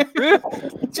 Look. We're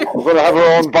going to have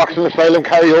our own boxing asylum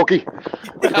karaoke.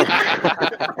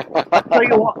 I'll tell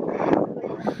you what.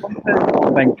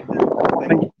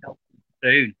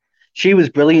 She was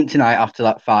brilliant tonight after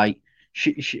that fight.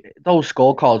 She those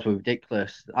scorecards were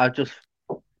ridiculous.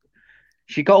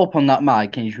 She got up on that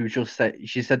mic and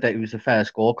she said that it was a fair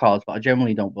scorecards, but I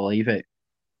generally don't believe it.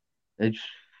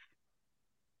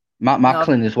 Matt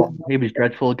Macklin as well. He was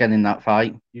dreadful again in that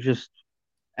fight. He just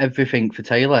everything for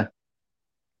Taylor.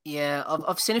 Yeah,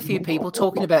 I've seen a few people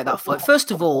talking about that fight.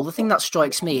 First of all, the thing that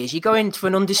strikes me is you go into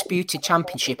an undisputed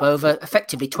championship over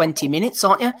effectively 20 minutes,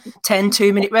 aren't you? 10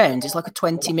 2-minute rounds. It's like a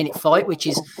 20-minute fight, which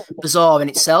is bizarre in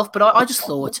itself. But I just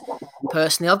thought,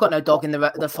 personally, I've got no dog in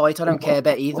the fight. I don't care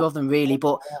about either of them, really.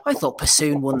 But I thought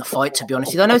Pursoon won the fight, to be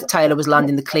honest with you. I know Taylor was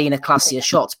landing the cleaner, classier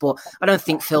shots, but I don't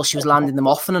think she was landing them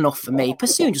often enough for me.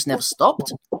 Pursoon just never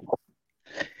stopped.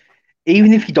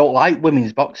 Even if you don't like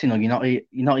women's boxing or you're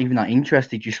not even that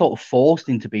interested, you're sort of forced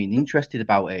into being interested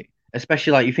about it.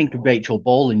 Especially like you think of Rachel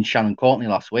Ball and Shannon Courtney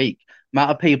last week. Amount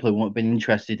of people who wouldn't have been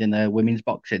interested in women's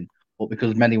boxing, but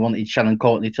because many wanted Shannon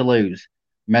Courtney to lose,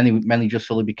 many just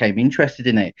suddenly became interested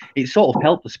in it. It sort of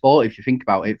helped the sport if you think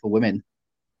about it for women.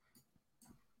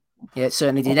 Yeah, it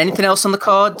certainly did. Anything else on the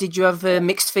card? Did you have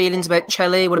mixed feelings about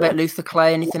Chelly? What about Luther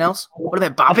Clay? Anything else? What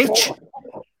about Babic?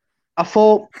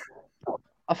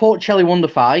 I thought Chelly won the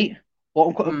fight,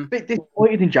 but I'm a bit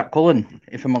disappointed in Jack Cullen,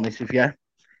 if I'm honest with you.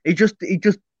 He just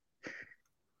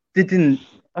didn't.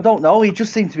 I don't know. He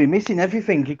just seemed to be missing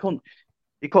everything. He couldn't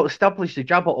establish the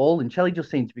jab at all, and Chelly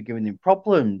just seemed to be giving him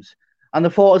problems. And I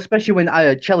thought, especially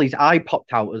when Chelly's eye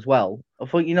popped out as well, I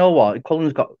thought, you know what,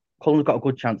 Cullen's got a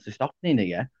good chance of stopping him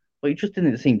here, but he just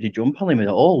didn't seem to jump on him at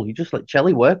all. He just let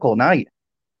Chelly work all night.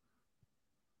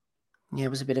 Yeah, it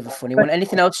was a bit of a funny one.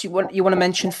 Anything else you want to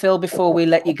mention, Phil, before we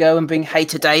let you go and bring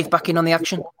Hater Dave back in on the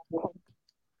action?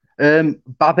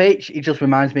 Babic, he just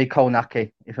reminds me of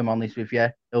Konaki, if I'm honest with you.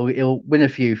 He'll win a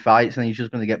few fights and he's just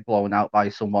going to get blown out by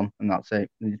someone, and that's it.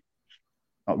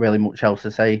 Not really much else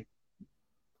to say.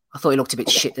 I thought he looked a bit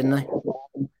shit, didn't he?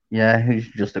 Yeah, he's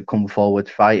just a come forward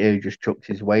fighter who just chucked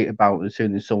his weight about as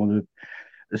soon as someone's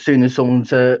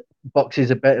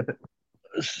boxes a bit.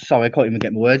 Sorry, I can't even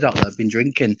get my words out there. I've been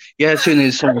drinking. Yeah, as soon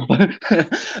as someone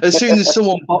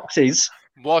boxes.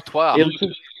 Motoir.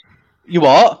 You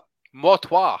what?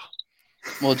 Motoir.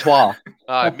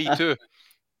 Me too.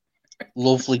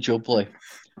 Lovely jubbly.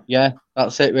 Yeah,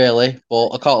 that's it really. But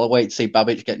I can't wait to see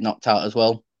Babic get knocked out as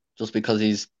well, just because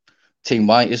he's Team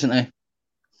Whyte, isn't he?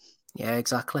 Yeah,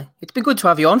 exactly. It's been good to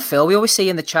have you on, Phil. We always see you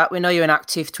in the chat. We know you're an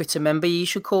active Twitter member. You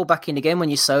should call back in again when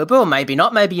you're sober, or maybe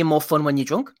not. Maybe you're more fun when you're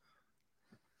drunk.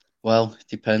 Well, it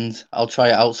depends. I'll try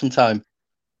it out sometime.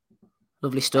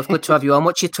 Lovely stuff. Good to have you on.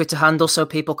 What's your Twitter handle so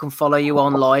people can follow you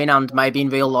online and maybe in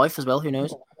real life as well? Who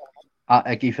knows? At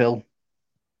Eggy Phil.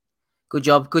 Good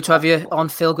job. Good to have you on,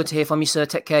 Phil. Good to hear from you, sir.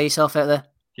 Take care of yourself out there.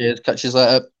 Cheers. Catch you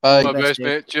later. Bye. Bye,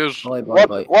 mate. Cheers. Bye.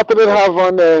 What did it have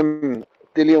on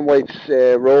Dillian Whyte's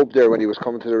robe there when he was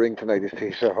coming to the ring tonight? His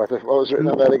t-shirt. What was written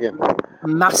on that again?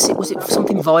 Massive. Was it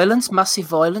something violence? Massive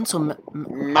violence or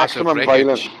maximum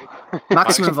violence?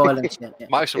 Maximum violence. Yeah.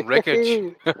 Maximum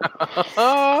wreckage.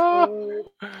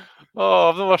 Oh,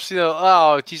 I've never seen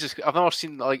oh Jesus! I've never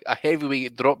seen like a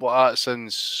heavyweight drop like that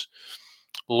since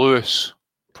Lewis,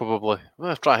 probably.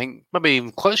 I'm trying to think, maybe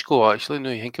even Klitschko actually.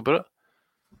 Now you think about it.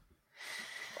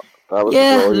 That was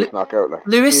a glorious knockout. Like.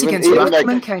 Lewis against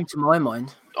Rackman came to my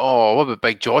mind. Oh, what about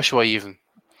Big Joshua even?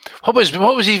 What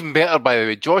was even better, by the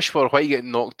way? Joshua or Whyte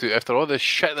getting knocked out after all the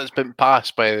shit that's been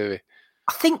passed, by the way.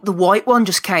 I think the Whyte one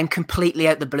just came completely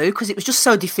out the blue because it was just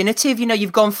so definitive. You know,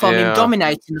 you've gone from him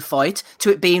dominating the fight to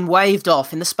it being waved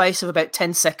off in the space of about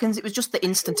 10 seconds. It was just the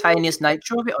instantaneous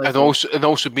nature of it. And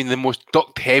also being the most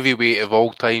ducked heavyweight of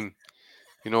all time.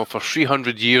 You know, for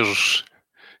 300 years.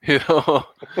 You know,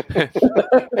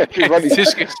 it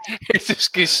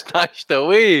just gets snatched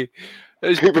away.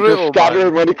 It's people brutal, just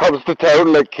scattering when he comes to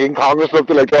town, like King Kong or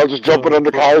something like that, just jumping on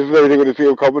the cars and everything when they see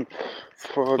him coming.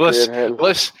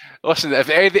 Listen, if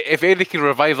Eddie can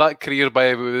revive that career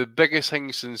by the biggest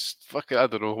thing since fucking, I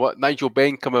don't know what, Nigel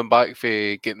Benn coming back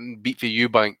for getting beat for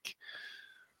Eubank.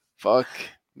 Fuck,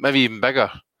 maybe even bigger.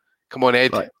 Come on,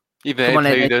 Ed. Right. Even Ed,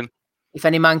 how you doing? If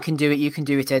any man can do it, you can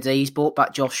do it, Eddie. He's brought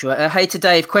back Joshua. Hey to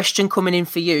Dave, question coming in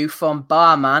for you from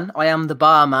Barman. I am the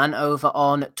Barman over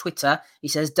on Twitter. He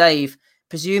says, Dave,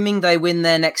 presuming they win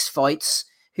their next fights,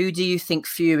 who do you think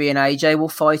Fury and AJ will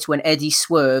fight when Eddie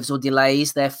swerves or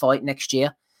delays their fight next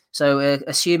year? So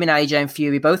assuming AJ and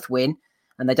Fury both win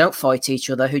and they don't fight each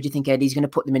other, who do you think Eddie's going to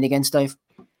put them in against, Dave?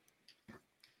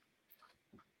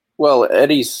 Well,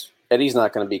 Eddie's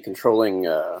not going to be controlling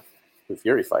the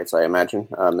Fury fights, I imagine,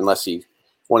 unless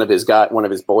one of his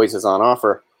boys is on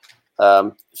offer.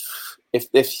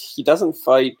 If he doesn't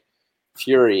fight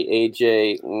Fury,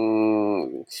 AJ,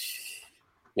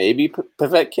 maybe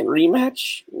Povetkin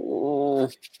rematch.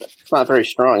 It's not very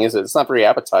strong, is it? It's not very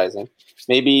appetizing.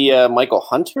 Maybe Michael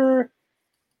Hunter.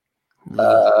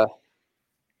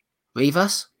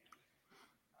 Rivas.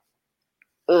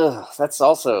 That's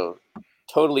also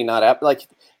totally not like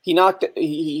he knocked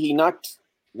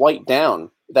Whyte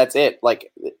down. That's it. Like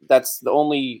that's the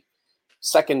only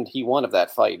second he won of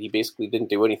that fight. He basically didn't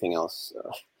do anything else.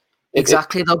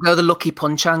 Exactly. They'll go the lucky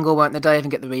punch angle, won't they, Dave,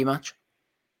 and get the rematch?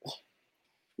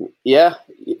 Yeah.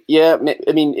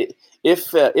 I mean,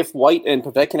 if Whyte and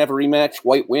Povetkin have a rematch,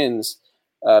 Whyte wins.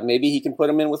 Maybe he can put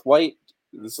him in with Whyte.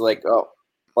 It's like,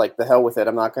 like the hell with it.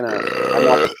 I'm not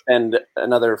gonna spend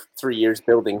another 3 years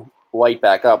building Whyte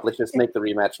back up. Let's just make the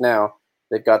rematch now.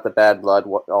 They've got the bad blood,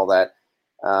 all that.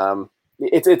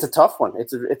 It's a tough one.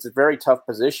 It's a very tough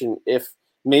position. If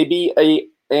maybe a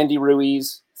Andy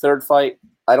Ruiz third fight,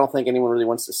 I don't think anyone really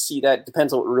wants to see that.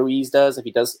 Depends on what Ruiz does. If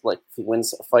he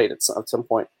wins a fight at some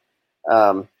point,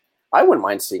 I wouldn't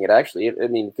mind seeing it actually. I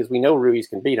mean, because we know Ruiz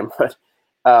can beat him, but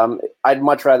I'd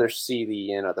much rather see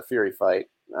the Fury fight.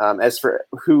 As for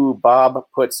who Bob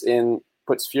puts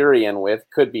Fury in with,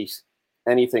 could be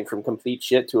anything from complete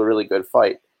shit to a really good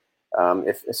fight.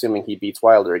 If assuming he beats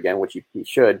Wilder again, which he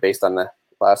should, based on the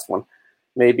last one,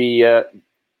 maybe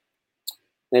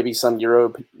some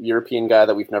European guy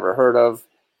that we've never heard of,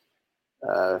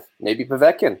 maybe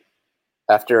Povetkin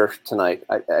after tonight.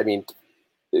 I mean,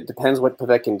 it depends what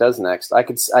Povetkin does next. I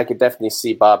could definitely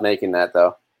see Bob making that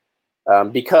though,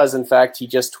 because in fact he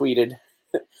just tweeted,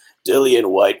 Dillian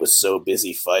Whyte was so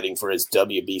busy fighting for his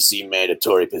WBC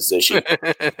mandatory position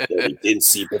that he didn't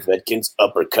see Povetkin's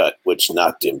uppercut, which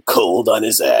knocked him cold on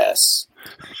his ass.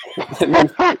 And then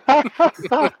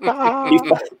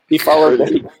he followed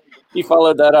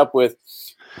that up with,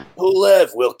 Pulev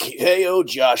will KO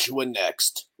Joshua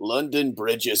next. London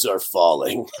bridges are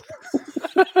falling.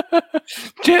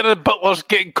 Jared Butler's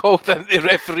getting called in the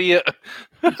referee.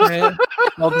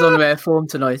 Bob's on rare form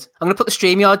tonight. I'm going to put the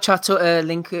StreamYard chat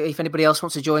link if anybody else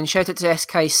wants to join. Shout out to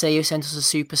SKC who sent us a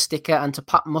super sticker, and to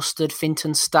Pat Mustard,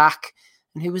 Finton Stack,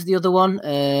 and who was the other one?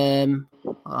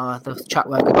 The chat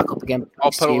won't go back up again.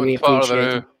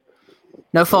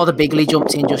 No Father Bigley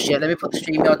jumped in just yet. Let me put the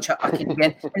StreamYard chat back in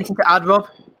again. Anything to add, Rob?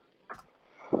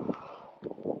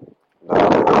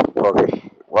 No,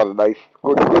 what a nice,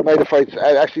 good night of fights.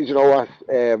 Actually, you know what?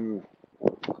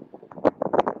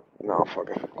 No, fuck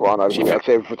it. Go on, I'll save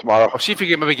it for tomorrow. I'll see if we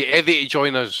can maybe get Eddie to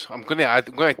join us. I'm going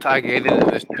to tag Eddie in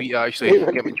this tweet, actually.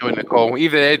 Get him to join the call.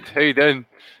 Even Ed, how you doing?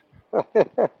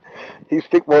 He's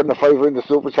stick more than a $5 in the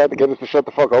super chat to get us to shut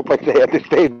the fuck up, I'd say, at this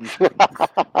stage.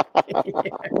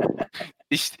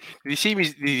 Did you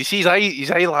see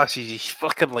his eyelashes? He's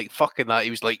fucking that. He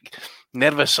was like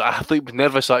nervous. I thought he was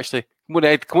nervous actually. Come on,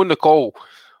 Ed. Come on the call.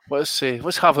 Let's have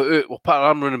it out. We'll put our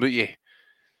arm around about you.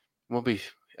 We'll be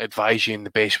advising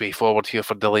the best way forward here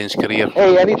for Dillian's career.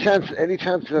 Hey, any chance of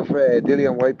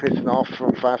Dillian Whyte pissing off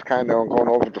from Fast Car now and going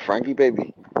over to Frankie,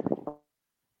 baby?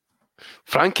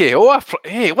 Frankie,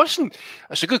 hey, listen,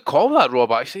 it's a good call that,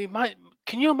 Rob. Actually, man,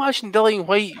 can you imagine Dillian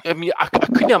Whyte? I mean, I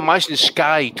couldn't imagine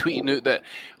Sky tweeting out that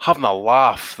having a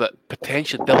laugh that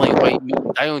potentially Dillian Whyte meets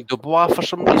Dion Dubois for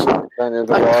some reason.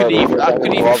 I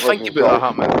couldn't even think about that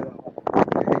happening.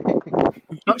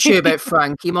 Not sure about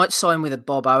Frank. He might sign with a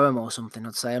Bob Arum or something.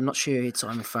 I'd say I'm not sure he'd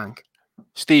sign with Frank.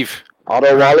 Steve,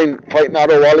 Otto Wally fighting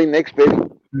Otto Wally next, baby.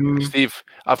 Steve,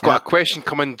 I've got a question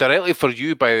coming directly for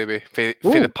you, by the way, for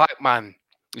the Pac-Man.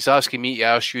 He's asking me to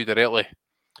ask you directly.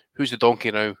 Who's the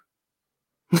donkey now?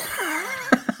 I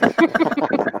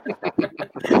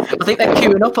think they're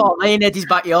queuing up, aren't they, in Eddie's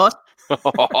backyard?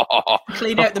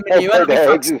 Clean out the menu. That'll be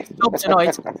Frank's job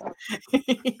tonight.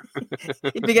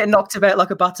 He'd be getting knocked about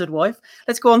like a battered wife.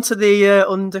 Let's go on to the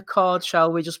undercard,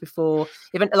 shall we? Just before,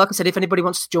 like I said, if anybody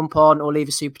wants to jump on or leave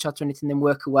a super chat or anything, then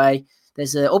work away.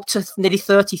 There's up to nearly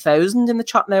 30,000 in the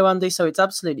chat now, Andy. So it's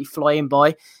absolutely flying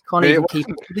by. Can't even keep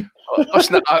it.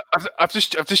 Listen, I've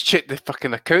just checked the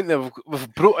fucking account there.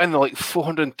 We've brought in like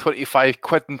 425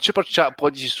 quid in super chat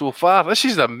pledges so far. This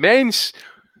is immense.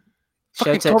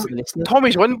 Fucking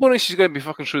Tommy's win bonus is going to be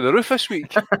fucking through the roof this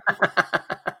week.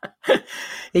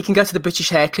 He can go to the British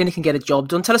Hair Clinic and get a job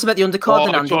done. Tell us about the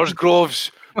undercard. Oh, George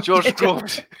Groves. George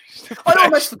Groves. I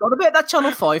almost forgot about that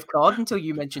Channel 5 card until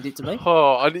you mentioned it to me.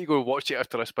 Oh, I need to go and watch it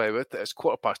after this, by the way. It's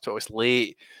 12:15. It's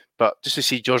late. But just to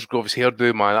see George Groves'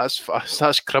 hairdo, man, that's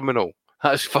criminal.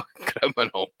 That's fucking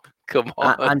criminal. Come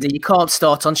on. Andy, you can't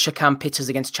start on Shakan Pitters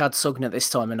against Chad Sugden at this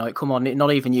time of night. Come on,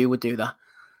 not even you would do that.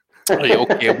 Right,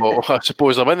 okay, well, I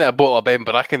suppose I'm into a bottle of Ben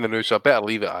Bracken now, so I better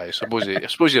leave it. I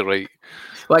suppose you're right.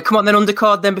 Right, come on then,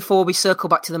 undercard then, before we circle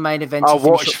back to the main event. I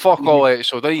watched fuck all it,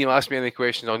 so don't even ask me any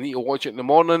questions. I need to watch it in the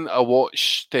morning. I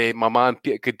watched my man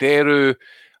Peter Caderu.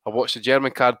 I watched the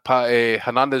German card,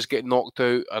 Hernandez get knocked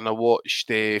out, and I watched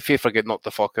Pfeiffer get knocked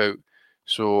the fuck out.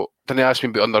 So don't ask me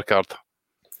about undercard.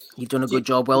 You've done a good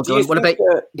job. Well done. What about?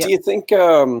 Do you think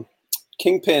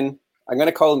Kingpin? I'm going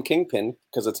to call him Kingpin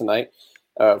because of tonight.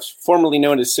 Formerly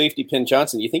known as Safety Pin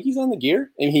Johnson. Do you think he's on the gear?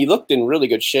 I mean, he looked in really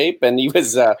good shape, and he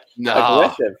was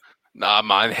aggressive. Nah,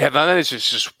 man. Hernandez is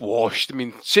just washed. I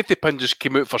mean, Safety Pin just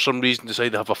came out for some reason,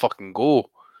 decided to have a fucking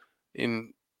go.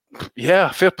 And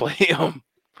yeah, fair play to him.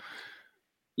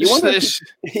 You wonder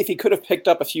if he could have picked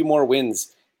up a few more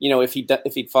wins. You know, if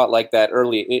he'd fought like that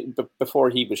early before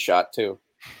he was shot too.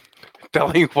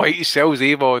 Dillian Whyte sells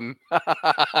Avon.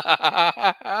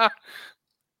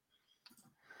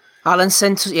 Alan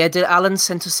sent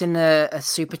us in a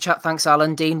super chat. Thanks,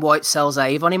 Alan. Dean Whyte sells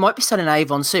Avon. He might be selling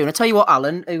Avon soon. I tell you what,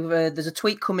 Alan. There's a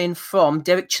tweet coming from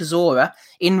Derek Chisora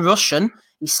in Russian.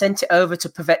 He sent it over to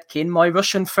Povetkin, my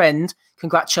Russian friend.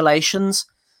 Congratulations.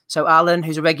 So Alan,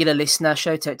 who's a regular listener,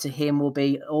 shout out to him. Will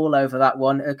be all over that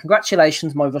one.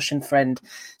 Congratulations, my Russian friend,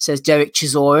 says Derek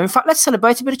Chisora. In fact, let's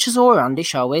celebrate a bit of Chisora, Andy,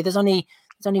 shall we? There's only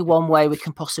one way we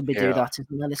can possibly do that.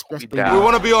 Let's be we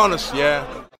want to be honest,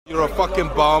 yeah? You're a fucking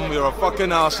bum. You're a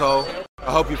fucking asshole.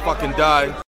 I hope you fucking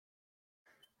die.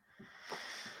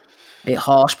 Bit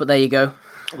harsh, but there you go.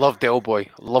 Love Del Boy.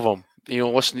 Love him. You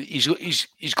know, listen, he's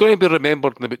going to be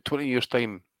remembered in about 20 years'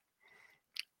 time.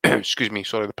 Excuse me,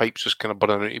 sorry, the pipe's just kind of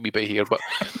burning out a wee bit here, but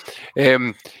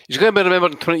he's going to be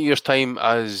remembered in 20 years' time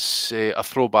as a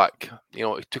throwback. You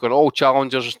know, he took on all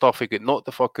challengers and stuff. He got knocked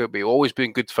the fuck out, but he always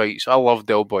been good fights. I love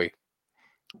Del Boy.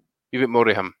 A bit more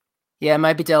of him. Yeah,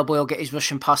 maybe Del Boy will get his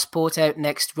Russian passport out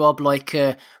next, Rob, like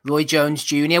Roy Jones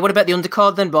Jr. What about the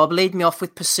undercard then, Rob? Lead me off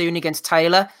with Pursoon against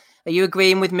Taylor. Are you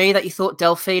agreeing with me that you thought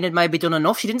Delphine had maybe done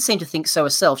enough? She didn't seem to think so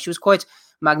herself. She was quite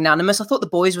magnanimous. I thought the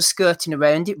boys were skirting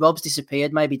around it. Rob's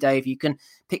disappeared. Maybe, Dave, you can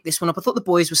pick this one up. I thought the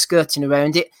boys were skirting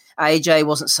around it. AJ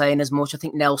wasn't saying as much. I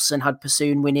think Nelson had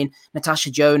Pursoon winning.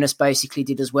 Natasha Jonas basically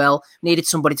did as well. Needed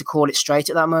somebody to call it straight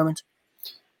at that moment.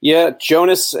 Yeah,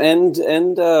 Jonas and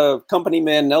company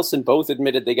man Nelson both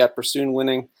admitted they got Pursoon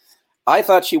winning. I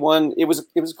thought she won. It was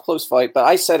a close fight, but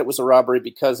I said it was a robbery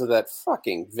because of that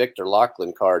fucking Victor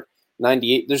Lachlan card.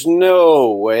 98. There's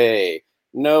no way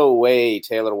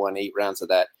Taylor won 8 rounds of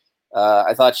that.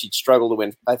 I thought she'd struggle to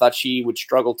win. I thought she would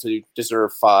struggle to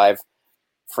deserve 5.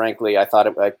 Frankly, I thought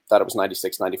it was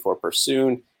 96-94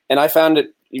 Pursoon. And I found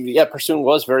it, Pursoon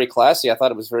was very classy. I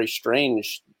thought it was very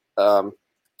strange,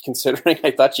 considering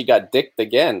I thought she got dicked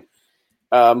again.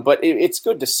 But it's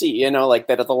good to see, you know, like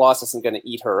that the loss isn't going to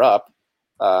eat her up.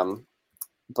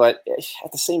 But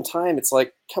at the same time, it's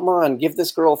like, come on, give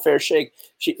this girl a fair shake.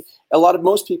 A lot of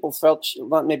people felt she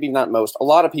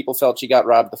got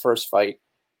robbed the first fight.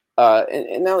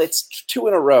 And now it's 2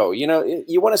 in a row. You know,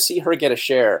 you want to see her get a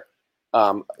share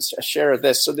of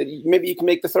this so that maybe you can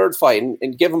make the third fight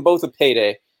and give them both a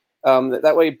payday.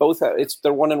 That way they're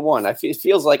 1-1. It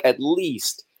feels like at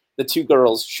least the two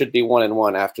girls should be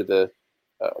 1-1 after the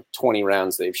 20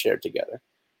 rounds they've shared together.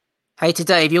 Hey, to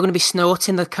Dave, you're going to be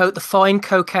snorting the fine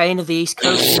cocaine of the East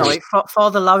Coast tonight.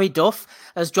 Father Larry Duff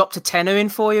has dropped a tenner in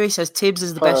for you. He says Tibbs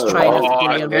is the best trainer for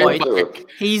Dillian Whyte.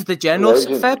 He's the general.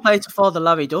 Fair play to Father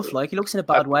Larry Duff. Like, he looks in a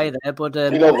bad way there, but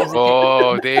Dave,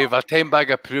 a 10-bag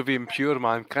of Peruvian pure,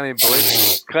 man. Can't believe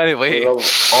it. Can't wait.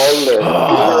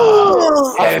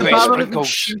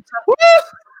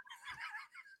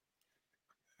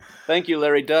 Thank you,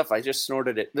 Larry Duff. I just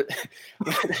snorted it.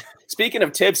 Speaking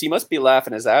of Tibbs, he must be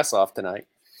laughing his ass off tonight.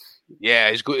 Yeah,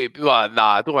 he's good. Well,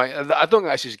 I don't think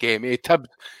that's his game. Tibbs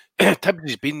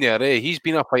has been there. He's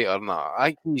been a fighter.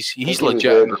 I think he's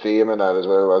legit. To see him in that as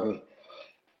well, wasn't he?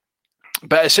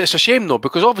 But it's a shame though,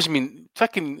 because obviously, I mean,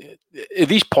 at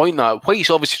this point now, White's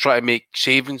obviously trying to make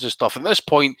savings and stuff. At this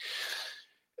point,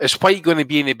 is White going to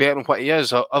be any better than what he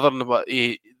is, other than what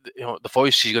the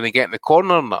voice he's going to get in the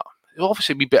corner and that? It'll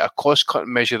obviously be a bit of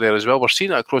cost-cutting measure there as well. We're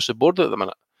seeing it across the board at the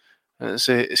minute. And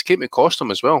it's going to cost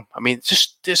them as well. I mean,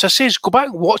 just as I say, go back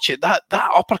and watch it. That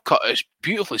uppercut is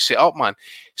beautifully set up, man.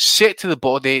 Set to the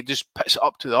body, just puts it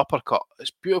up to the uppercut.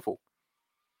 It's beautiful.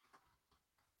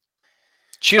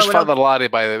 Cheers, Father Larry,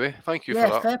 by the way. Thank you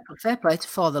for that. Fair play to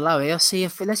Father Larry.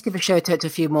 Let's give a shout out to a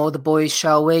few more of the boys,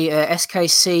 shall we?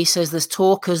 SKC says there's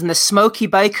talkers and there's smoky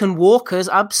bacon walkers.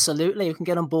 Absolutely, we can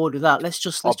get on board with that. There's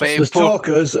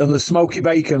talkers and the smoky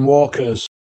bacon walkers.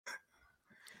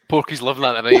 Porky's loving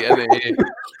that tonight, isn't he?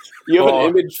 You have an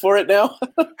image for it now?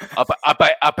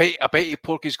 I bet you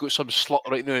Porky's got some slut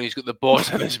right now and he's got the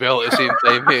boss in as well at the same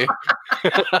time, hey?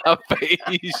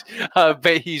 I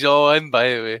bet he's all in,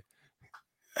 by the way.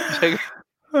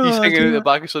 He's hanging out the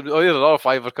back of something. Oh, there's another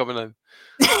fiver coming in.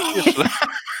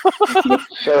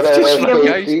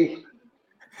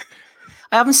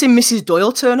 I haven't seen Mrs.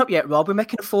 Doyle turn up yet, Rob. We're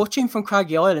making a fortune from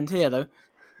Craggy Island here, though.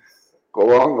 Go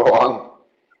on.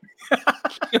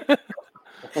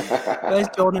 There's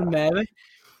John and Mary.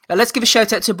 Let's give a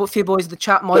shout out to a few boys in the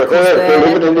chat. Michael's They're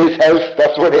living in this house.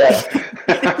 That's what they are.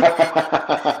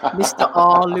 Mr.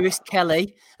 R. Lewis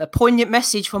Kelly. A poignant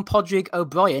message from Podrick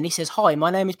O'Brien. He says, "Hi,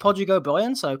 my name is Podrick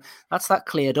O'Brien." So that's that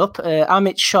cleared up.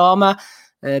 Amit Sharma,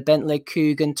 Bentley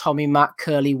Coogan, Tommy Mack,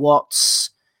 Curly Watts.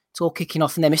 It's all kicking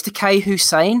off in there. Mr. K.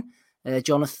 Hussein,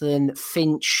 Jonathan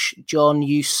Finch, John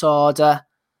Usada.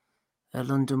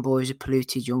 London boys are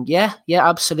polluted young. Yeah,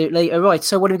 absolutely. All right,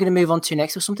 so what are we going to move on to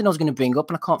next? There's something I was going to bring up,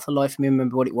 and I can't for the life of me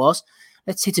remember what it was.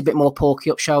 Let's hit a bit more Porky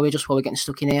up, shall we, just while we're getting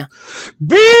stuck in here.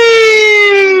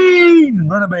 Bean!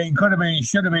 Would have been, could have been,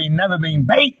 should have been, never been.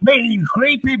 Baked bean,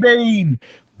 creepy bean,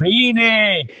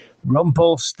 beanie,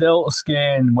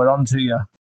 Rumpelstiltskin. We're on to you.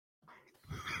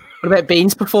 What about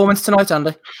Bean's performance tonight,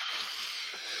 Andy?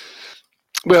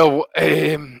 Well,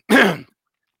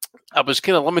 I was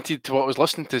kind of limited to what I was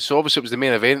listening to, so obviously it was the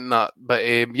main event and that. But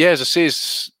as I say,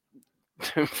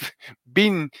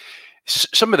 Bean,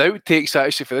 some of the outtakes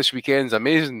actually for this weekend's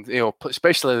amazing.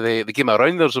 Especially the game of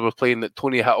rounders that were playing that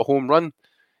Tony hit a home run.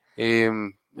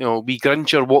 Wee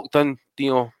Gringer walked in.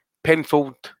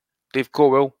 Penfold, Dave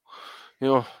Cowell.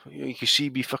 You can see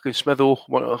wee fucking Smitho,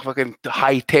 fucking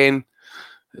high 10.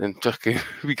 And fucking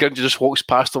wee Gringer just walks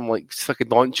past him like fucking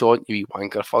nonchalant, you wee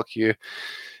wanker, fuck you.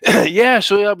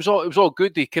 So it was all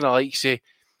good. He kind of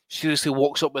seriously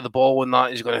walks up with the ball and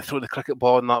that. He's going to throw the cricket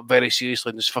ball and that very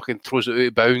seriously and just fucking throws it out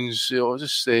of bounds.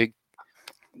 Just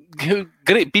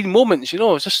great Bean moments.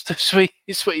 It's just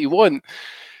it's what you want.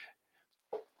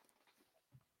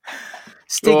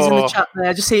 Stig's in the chat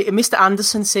there. Just see Mr.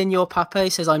 Anderson, Senor Papa,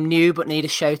 says, "I'm new but need a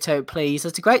shout out, please."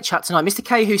 That's a great chat tonight. Mr.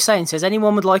 K. Hussein says,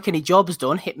 "Anyone would like any jobs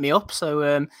done, hit me up." So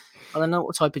I don't know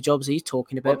what type of jobs he's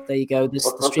talking about. There you go. There's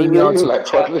the StreamYards.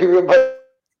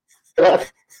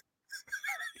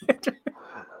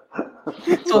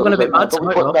 It's all going a bit mad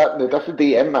tonight. That's a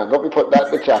DM, man. Don't be putting that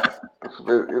in the chat. You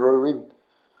know what I mean?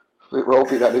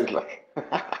 Ropey that is like.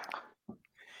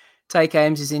 Take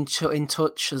Ames is in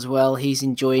touch as well. He's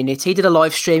enjoying it. He did a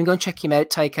live stream. Go and check him out.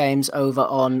 Take Ames over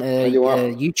on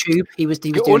YouTube. He was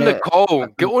get on the call.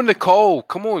 Get on the call.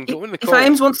 Come on, get on the call. If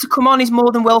Ames wants to come on, he's more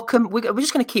than welcome. We're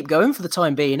just going to keep going for the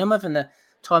time being. I'm having the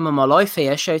time of my life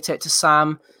here. Shout out to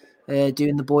Sam,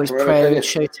 doing the boys proud.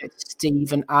 Shout out to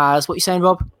Steve and Az. What are you saying,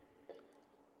 Rob?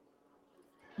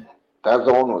 That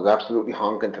zone was absolutely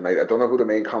honking tonight. I don't know who the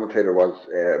main commentator was.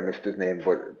 I missed his name,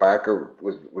 but Barker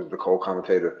was the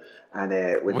co-commentator. And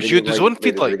was you the zone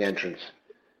feed like? Entrance.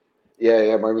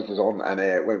 Yeah, mine was the zone. And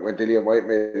when Dillian Whyte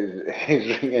made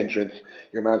his ring entrance,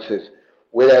 your man says,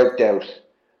 without doubt,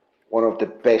 one of the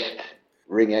best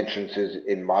ring entrances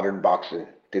in modern boxing.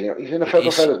 Dillian, he's in a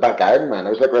fella's back garden, man.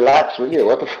 I was like, relax, will you?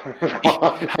 What the fuck?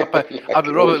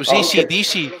 Robert, it was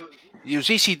AC/DC. It was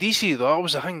AC/DC though. That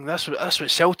was the thing. That's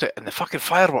what Celtic and the fucking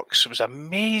fireworks. It was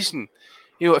amazing.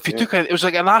 You know, if you took it was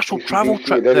like an astral travel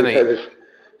trip tonight.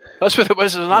 That's what it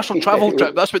was. It was an astral travel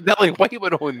trip. That's what Dillian Whyte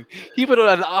went on. He went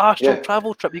on an astral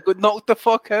travel trip. He got knocked the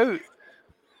fuck out.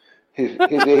 His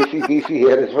AC/DC, he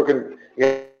had his fucking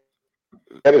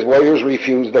had his wires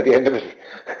refused at the end of it.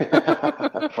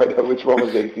 Find out which one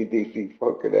was AC/DC.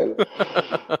 Fucking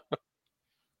hell.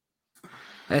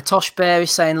 Tosh Bear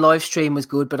is saying live stream was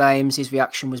good, but Ames'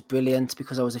 reaction was brilliant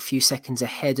because I was a few seconds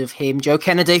ahead of him. Joe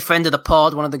Kennedy, friend of the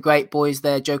pod, one of the great boys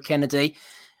there, Joe Kennedy.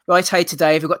 Right, hey to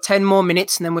Dave. We've got 10 more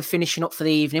minutes and then we're finishing up for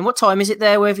the evening. What time is it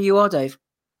there, wherever you are, Dave?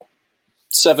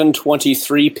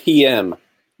 7:23 p.m.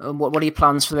 What are your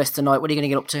plans for the rest of the night? What are you going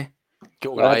to get up to? Get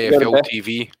on IFL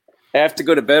TV. I have to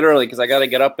go to bed early because I got to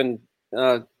get up and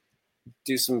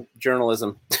do some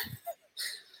journalism.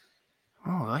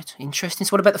 All right, interesting.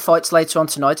 So what about the fights later on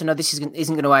tonight? I know this isn't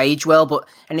going to age well, but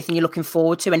anything you're looking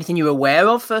forward to? Anything you're aware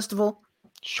of, first of all?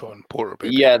 Sean Porter,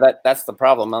 baby. Yeah, that's the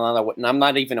problem. I'm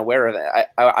not even aware of it.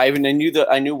 I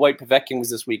knew Whyte Povetkin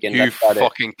was this weekend. You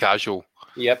fucking casual.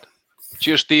 Yep.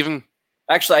 Cheers, Stephen.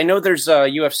 Actually, I know there's a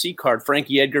UFC card,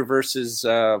 Frankie Edgar versus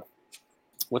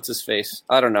what's his face?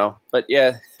 I don't know, but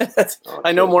yeah,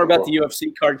 I know more about the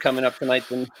UFC card coming up tonight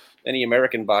than any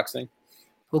American boxing.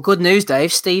 Well, good news,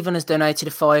 Dave. Stephen has donated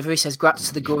a $5. He says, "Grats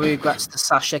to the Guru, grats to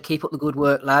Sasha. Keep up the good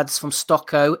work, lads." From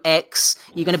Stocko X.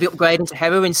 You're going to be upgrading to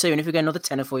heroin soon if we get another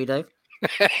tenner for you, Dave.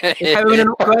 Is heroin an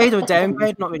upgrade or a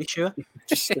downgrade? Not really sure.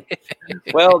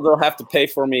 Well, they'll have to pay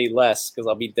for me less because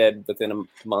I'll be dead within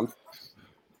a month.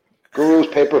 Guru's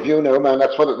pay-per-view now, man.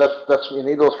 That's what you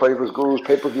need those fighters. Guru's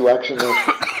pay-per-view action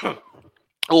now.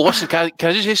 Oh, listen, can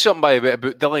I just say something about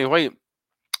Dillian Whyte?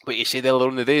 What you said earlier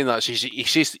on the day, and that he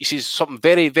says something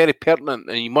very, very pertinent,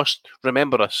 and you must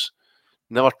remember this: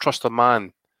 never trust a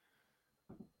man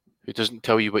who doesn't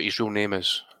tell you what his real name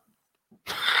is.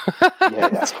 Yeah,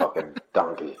 that fucking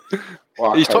donkey.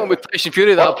 He's talking about Tyson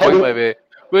Fury at that point, by the way.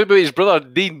 What about his brother,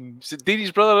 Dean? Is it Dean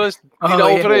his brother is? Dean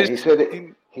Alvarez? He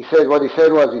said what he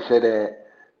said was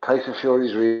Tyson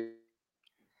Fury's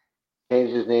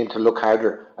changed his name to Look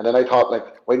Harder, and then I thought, like,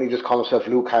 why didn't he just call himself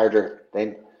Luke Harder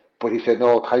then? But he said,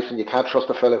 no, Tyson, you can't trust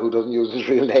a fella who doesn't use his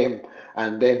real name.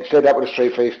 And then said that with a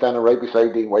straight face, standing right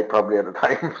beside Dean Whyte probably at the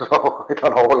time. So I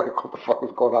don't know, like, what the fuck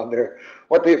was going on there.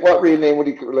 What real name would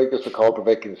he like us to call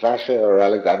Povetkin? Sasha or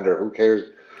Alexander? Who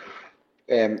cares?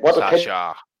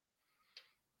 Sasha.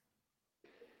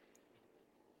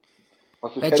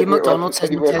 Jim McDonald says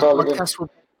the podcast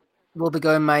will be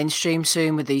going mainstream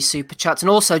soon with these super chats. And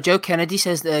also, Joe Kennedy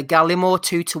says that Gallimore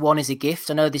 2-1 is a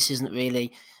gift. I know this isn't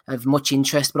really of much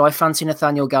interest, but I fancy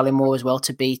Nathaniel Gallimore as well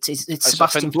to beat. It's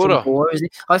Sebastian Fundora, isn't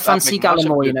it? I fancy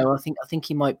Gallimore. You know, I think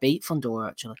he might beat Fundora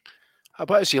actually.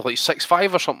 What is he, like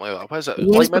 6'5" or something like that? What is it?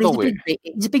 Yes, like middleweight?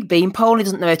 He's a big beanpole. He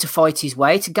doesn't know how to fight his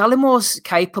weight. Gallimore's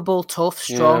capable, tough,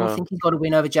 strong. Yeah. I think he's got to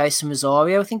win over Jason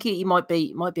Rosario. I think he might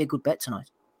be a good bet tonight.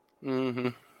 Mm-hmm.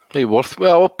 Hey, worth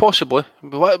possibly.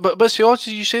 But what's the odds?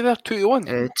 Did you say there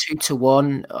 2-1?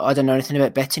 2-1. I don't know anything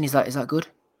about betting. Is that good?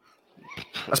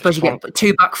 I suppose you get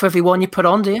 2 back for every one you put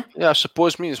on, do you? Yeah, I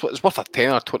suppose. It's worth a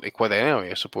 10 or 20 quid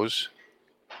anyway, I suppose.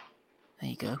 There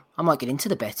you go. I might get into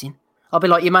the betting. I'll be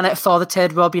like your man at Father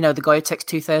Ted, Rob. You know, the guy who takes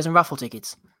 2,000 raffle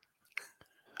tickets.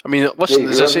 I mean, listen,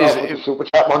 as I say, super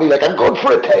chat money. Like, I'm good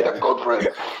for it, Ted. I'm good for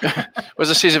it. As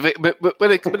I say,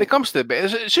 when it comes to the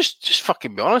bet, it's just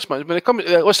fucking be honest, man. When it comes,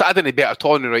 listen, I didn't bet at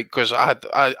all, right? Because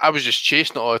I was just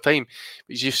chasing it all the time.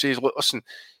 But he just says, listen,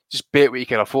 just bet what you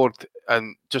can afford,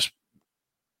 and just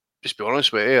be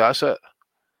honest with you. That's it.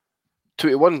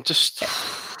 2-1, just.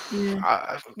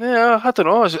 Yeah, I don't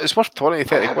know. It's worth 20,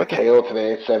 30 quid. KO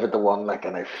today, 7-1, like,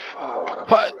 and I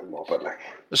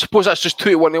suppose that's just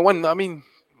 2-1 to win. I mean,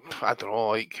 I don't know.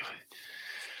 Like,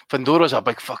 Fundora's a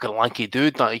big fucking lanky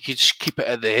dude. That he could just keep it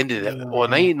at the end of the all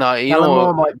night. That you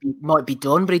know, might be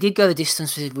done, but he did go the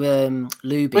distance with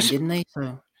Lubin, didn't he?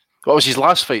 So what was his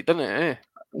last fight? Didn't it?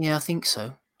 Yeah, I think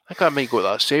so. I think I might go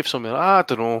that safe somewhere. I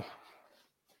don't know.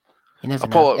 You never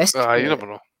know. You never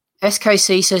know.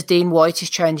 SKC says Dean Whyte is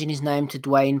changing his name to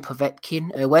Dwayne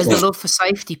Povetkin. Where's the love for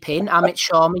safety pin? Amit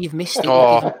Sharma, you've missed it.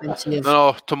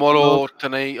 No, tomorrow,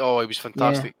 tonight. Oh, it was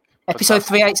fantastic. Yeah. Episode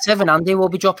 387, Andy, will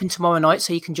be dropping tomorrow night,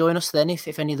 so you can join us then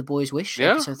if any of the boys wish.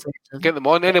 Yeah, get them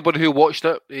on. Anybody who watched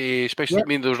it, especially, I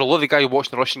mean, there was a lot of the guy who watched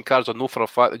the Russian cards, I know for a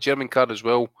fact, the German card as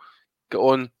well. Get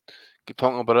on, keep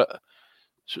talking about it.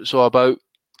 So it's all about.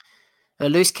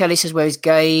 Lewis Kelly says, where's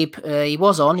Gabe? He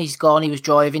was on, he's gone, he was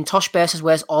driving. Tosh Bear says,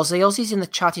 where's Ozzy? Ozzy's in the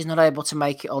chat, he's not able to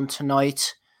make it on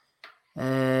tonight.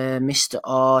 Mr.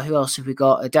 R, who else have we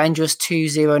got? Dangerous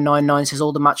 2099 says,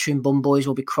 all the Matchroom bum boys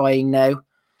will be crying now.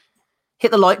 hit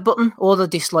the like button or the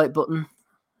dislike button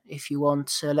if you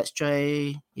want. Let's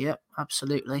try. Yep,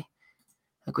 absolutely.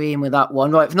 Agreeing with that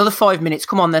one. Right, for another 5 minutes.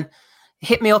 Come on then.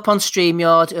 Hit me up on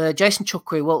StreamYard. Jason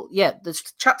Chuckry. Well, yeah, there's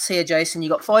chats here, Jason. You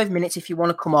got 5 minutes if you want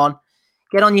to come on.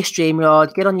 Get on your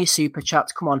StreamYard. Get on your super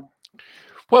chats. Come on.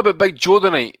 What about Big Joe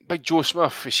tonight? Big Joe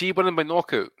Smith. Is he winning by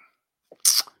knockout?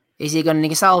 Is he going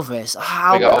against Alvarez?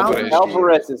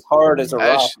 Alvarez is hard as a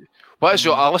rock. What's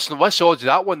the odds of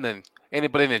that one then?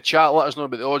 Anybody in the chat, let us know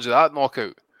about the odds of that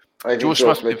knockout. Joe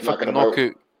Smith been fucking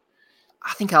knockout.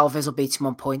 I think Alvarez will beat him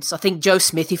on points. I think Joe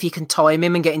Smith, if you can time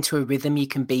him and get into a rhythm, you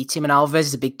can beat him. And Alvarez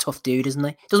is a big, tough dude, isn't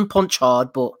he? Doesn't punch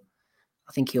hard, but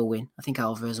I think he'll win. I think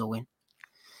Alvarez will win.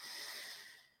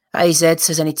 AZ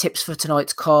says, any tips for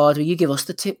tonight's card? Will you give us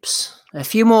the tips? A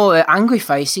few more angry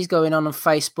faces going on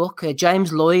Facebook.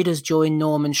 James Lloyd has joined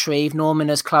Norman Shreve. Norman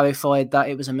has clarified that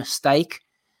it was a mistake.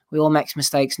 We all make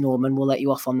mistakes, Norman. We'll let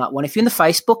you off on that one. If you're in the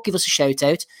Facebook, give us a shout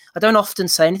out. I don't often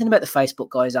say anything about the Facebook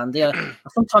guys, Andy. I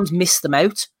sometimes miss them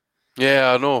out.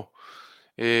 Yeah, I know.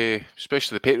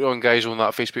 Especially the Patreon guys on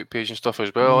that Facebook page and stuff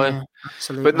as well. Yeah,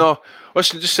 absolutely. But no,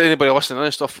 listen, just anybody listening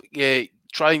and stuff, yeah,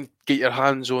 try and get your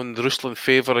hands on the Ruslan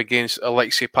Favor against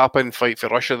Alexei Papin fight for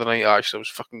Russia tonight. Actually, it was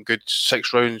fucking good.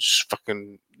 6 rounds.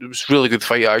 It was a really good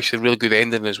fight, actually. Really good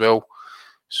ending as well.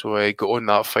 So go on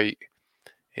that fight.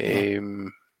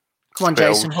 Come on,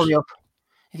 Jason, hurry up.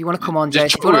 If you want to come on, Jason.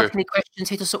 If you want to ask any questions,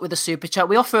 hit us up with a super chat.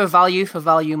 We offer a value for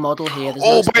value model here. By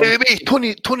the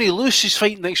way, Tony Luce is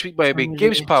fighting next week, by the way.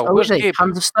 Gabe's pal. Oh, Where's Gabe?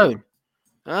 Hands of Stone.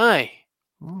 Aye.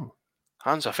 Ooh.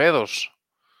 Hands of Feathers.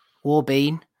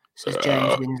 Warbean, says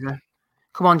James Windsor.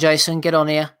 Come on, Jason, get on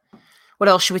here. What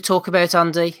else should we talk about,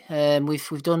 Andy?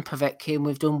 We've done Povetkin,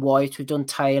 we've done Whyte, we've done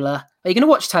Taylor. Are you going to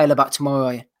watch Taylor back tomorrow,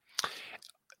 are you?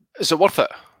 Is it worth it?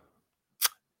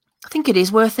 I think it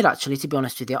is worth it, actually, to be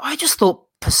honest with you. I just thought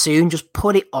Pursoon just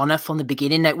put it on her from the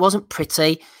beginning. Now, it wasn't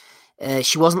pretty.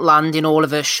 She wasn't landing all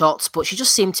of her shots, but she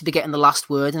just seemed to be getting the last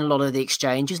word in a lot of the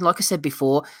exchanges. And like I said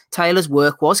before, Taylor's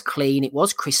work was clean. It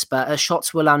was crisper. Her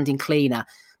shots were landing cleaner,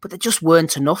 but they just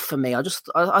weren't enough for me. I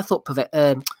thought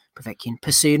Povetkin,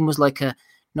 Pursoon was like a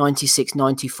 96,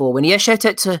 94 win. Yeah, shout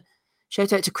out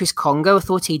to Chris Congo. I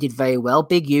thought he did very well.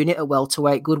 Big unit at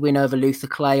welterweight. Good win over Luther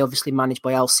Clay, obviously managed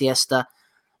by Al Siesta.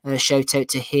 Shout out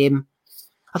to him.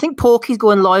 I think Porky's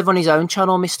going live on his own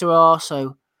channel, Mr. R.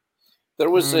 So there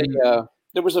was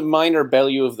a minor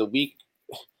Bellew of the week.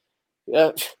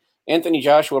 Anthony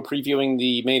Joshua previewing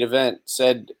the main event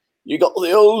said, "You got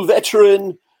the old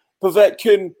veteran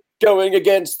Povetkin going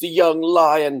against the young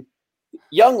lion."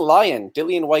 Young lion.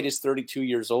 Dillian Whyte is 32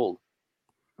 years old.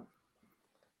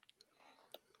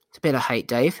 It's a bit of hate,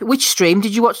 Dave. Which stream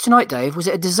did you watch tonight, Dave? Was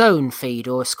it a DAZN feed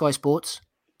or Sky Sports?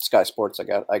 Sky Sports.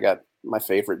 I got my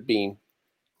favorite Bean.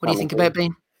 What do you think about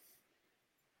Bean?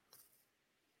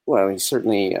 Well, he's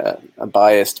certainly a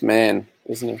biased man,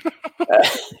 isn't he?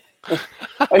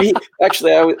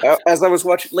 As I was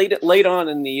watching late on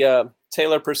in the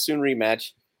Taylor Pursoon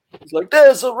rematch, he's like,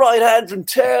 "There's a right hand from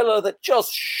Taylor that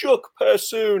just shook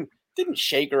Pursoon." Didn't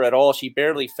shake her at all. She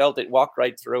barely felt it. Walked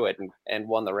right through it and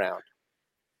won the round.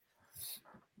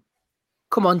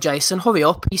 Come on, Jason, hurry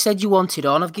up. You said you wanted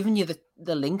on. I've given you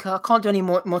the link. I can't do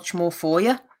much more for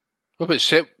you.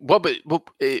 Excuse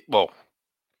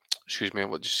me,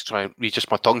 I'll just try and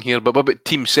readjust my tongue here. But what about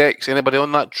Team Sex? Anybody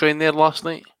on that train there last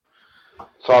night?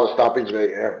 Saw the stoppage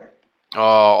rate, yeah.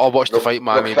 Oh, I'll watch the fight,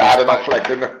 man. Sad enough, like,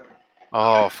 didn't it?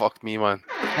 Oh, fuck me, man.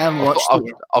 I haven't watched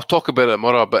it. I'll talk about it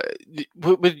tomorrow, but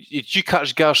did you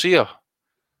catch Garcia?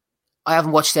 I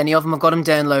haven't watched any of them. I've got them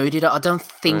downloaded. I don't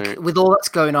think, with all that's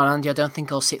going on, Andy, I don't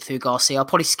think I'll sit through Garcia. I'll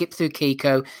probably skip through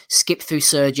Kiko, skip through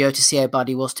Sergio to see how bad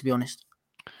he was, to be honest.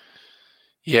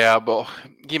 Yeah, but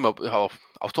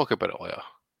I'll talk about it later.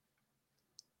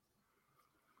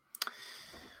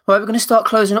 Right, we're going to start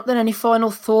closing up then. Any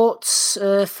final thoughts?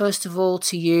 First of all,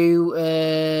 to you,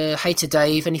 Hater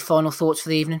Dave, any final thoughts for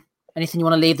the evening? Anything you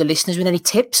want to leave the listeners with? Any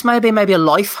tips, maybe a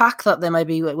life hack that they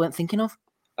maybe weren't thinking of?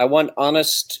 I want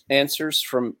honest answers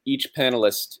from each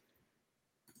panelist.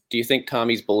 Do you think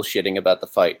Kami's bullshitting about the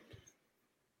fight?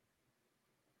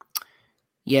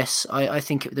 Yes, I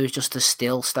think there was just a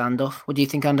still standoff. What do you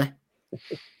think, Andy?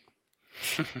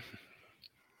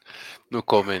 No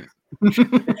comment.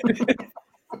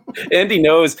 Andy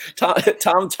knows.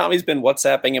 Tommy's been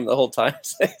WhatsApping him the whole time.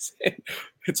 Saying,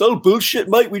 "It's all bullshit,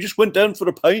 mate. We just went down for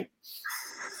the pint."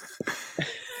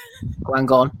 Oh,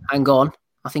 hang on.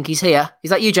 I think he's here. Is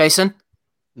that you, Jason?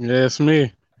 Yeah, it's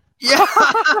me. Yeah.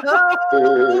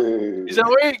 He's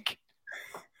awake.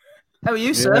 How are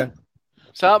you, sir?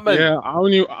 What's happening? Yeah, I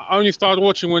only started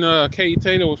watching when Katie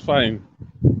Taylor was fighting.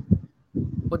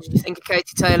 What did you think of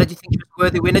Katie Taylor? Do you think she was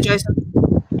worthy winner, Jason?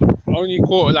 I only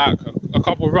caught like a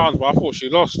couple of rounds, but I thought she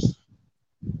lost.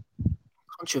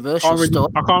 Controversial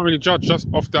stuff. I can't really judge just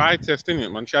off the eye test,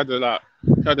 innit, man. She had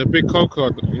a big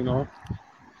cocoa, you know.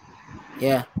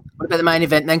 Yeah. What about the main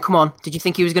event then? Come on. Did you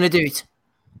think he was going to do it?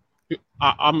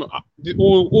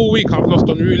 All week I've lost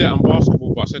on roulette and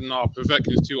basketball, but I said, no,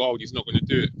 Povetkin's too old. He's not going to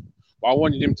do it. But I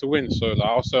wanted him to win, so like,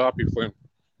 I was so happy for him.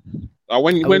 Like,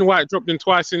 when Whyte dropped in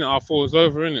twice in it, I thought it was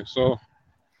over, innit? So,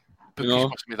 you know.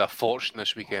 Must have made a fortune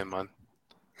this weekend, man.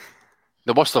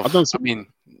 They must have. There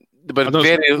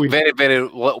were very, very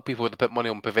little people that put money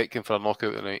on Povetkin for a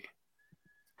knockout tonight.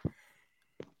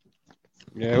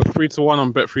 Yeah, it was 3-1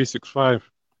 on Bet365.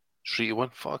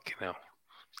 3-1? Fucking hell.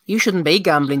 You shouldn't be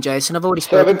gambling, Jason. I've already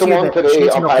spoken 7-1 to you. today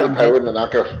on Paddy Power in the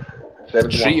knockout.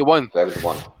 3-1.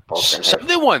 7-1.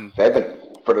 7-1? 7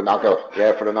 for the knockout.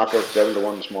 Yeah, for the knockout,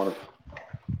 7-1 this morning.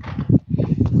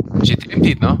 She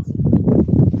tempted, no?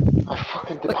 I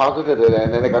fucking deposited it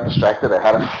and then I got distracted. I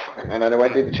had it. And then I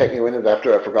went in to check my winnings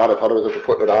after. I forgot. I thought I was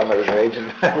putting it on. I was an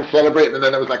agent. I was celebrating and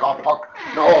then I was like, oh, fuck.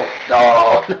 No.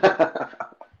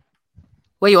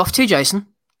 Where are you off to, Jason?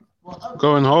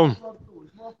 Going home.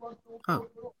 Oh.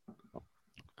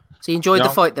 So you enjoyed the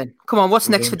fight then? Come on, what's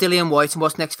next for Dillian Whyte and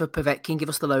what's next for Povetkin? Give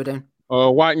us the lowdown.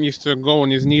 Whyte needs to go on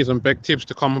his knees and beg Tibbs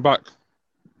to come back.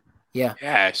 Yeah.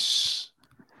 Yes.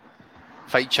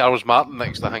 Fight Charles Martin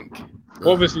next, I think.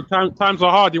 Obviously, times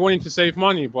are hard. You want him to save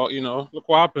money, but, you know, look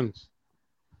what happens.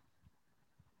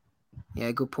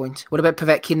 Yeah, good point. What about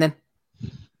Povetkin then? I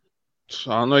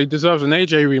don't know. He deserves an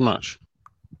AJ rematch.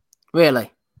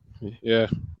 Really? Yeah,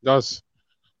 he does.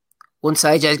 Once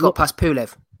AJ's got past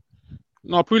Pulev.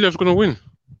 No, Pulev's going to win. Do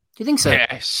you think so?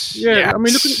 Yes. Yeah, yes. I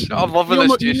mean, look at I'm loving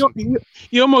this, Jason.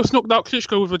 He almost knocked out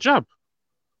Klitschko with a jab.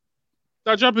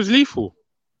 That jab is lethal.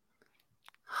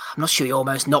 I'm not sure he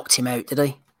almost knocked him out, did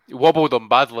he? He wobbled him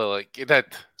badly, like he did.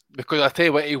 Because I tell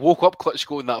you what, he woke up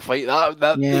Klitschko in that fight.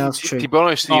 That's true. To be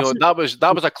honest, you know, that was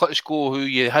a Klitschko who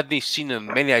you hadn't seen in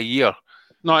many a year.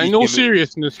 No, in all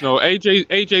seriousness, no.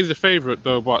 AJ's a favourite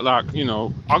though, but like, you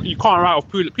know, you can't write off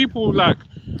Pulev. People like,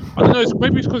 I don't know,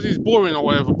 maybe it's because he's boring or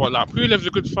whatever, but like Pulev's a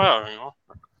good fighter, you know.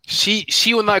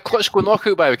 See on that Klitschko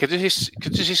knockout, by the way, could you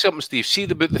say something, Steve? See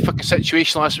about the fucking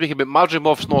situation last week about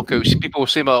Madrimov's knockout. See people were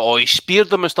saying like, oh, he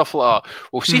speared them and stuff like that.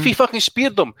 Well, see if he fucking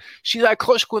speared them. See that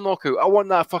Klitschko knockout? I want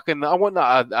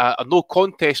that a no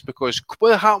contest, because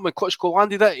what happened when Klitschko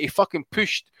landed it? He fucking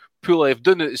pushed Pulev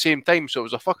down at the same time, so it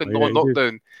was a fucking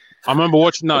knockdown. I remember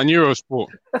watching that in Eurosport.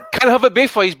 Can't have it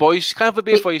both ways, boys. Can't have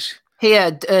it both ways.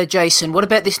 Here, Jason, what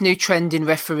about this new trend in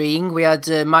refereeing? We had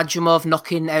Madrimov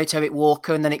knocking out Eric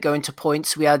Walker and then it going to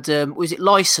points. We had, was it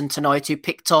Lyson tonight who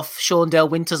picked off Shaundale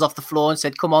Winters off the floor and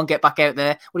said, come on, get back out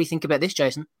there. What do you think about this,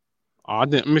 Jason? I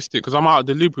didn't miss it because I'm out of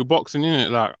the loop with boxing, innit?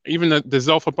 Like, even the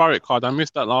Zelfa Barrett card, I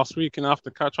missed that last week and I have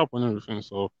to catch up on everything.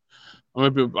 So I'm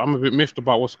a bit miffed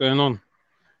about what's going on.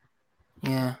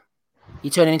 Yeah. You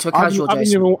turning into a casual,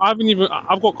 Jason?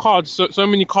 I've got cards, so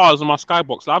many cards on my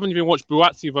Skybox. I haven't even watched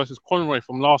Buatsi versus Conroy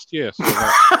from last year. So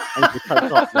I need to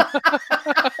catch up.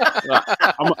 Like,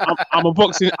 I'm a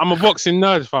boxing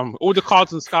nerd, fam. All the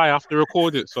cards on Sky, I have to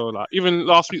record it. So like, even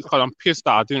last week's card, I'm pissed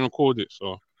that I didn't record it.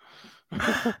 So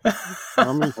I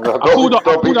pulled up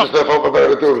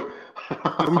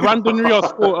when Brandon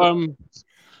Rios fought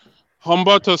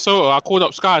Humberto Soto. I called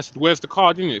up Sky. I said, "Where's the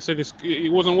card?" In it said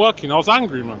it wasn't working. I was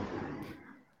angry, man.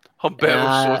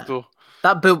 Humberto Soto.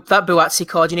 That Buatsi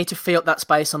card, you need to free up that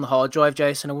space on the hard drive,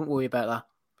 Jason. I wouldn't worry about that.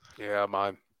 Yeah,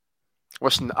 man.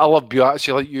 Listen, I love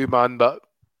Buatsi like you, man, but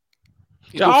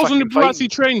yeah, I was on the Buatsi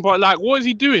train, but like, what is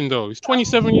he doing though? He's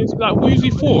 27 years. Like, who's he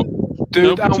for?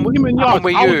 Dude, I thought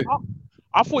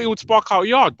he would spark out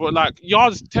Yard, but like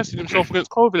Yard's tested himself against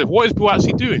Kovalev. What is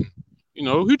Buatsi doing? You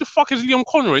know, who the fuck is Liam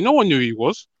Conroy? No one knew he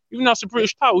was. Even that's a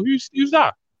British title. Who's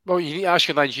that? Well, you need to ask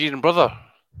your Nigerian brother.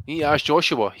 You need to ask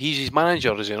Joshua. He's his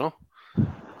manager, as you know.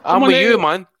 I'm with you,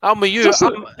 man. I'm with you.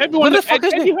 Everyone,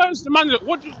 Eddie Hearn's the manager.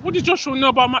 What does Joshua know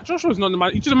about Matt? Joshua's not the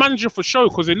manager. He's just a manager for show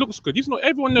because it looks good. He's not.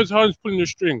 Everyone knows Hearn's pulling the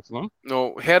strings, man.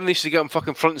 No, Hearn needs to get him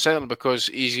fucking front and centre because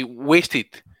he's wasted.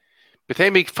 By the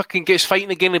time he fucking gets fighting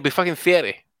again, he'll be fucking 30.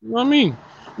 You know what I mean?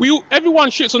 Everyone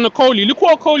shits on the Coley. Look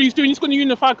what Coley's doing. He's going to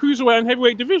unify cruiserweight and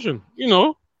heavyweight division. You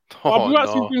know,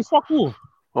 Buatsi's doing fuck all.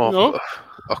 Oh, you know?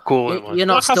 You're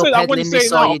not still peddling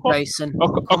this, are you, Jason?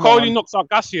 Coley knocks out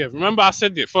Gassiev. Remember, I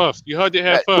said it first. You heard it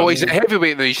here first. No, he's a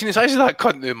heavyweight now. You seen the size of that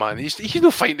cunt now, man. He's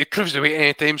not fighting the cruiserweight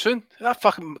anytime soon. That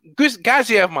fucking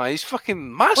Gassiev, man, he's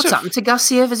fucking massive. What's happened to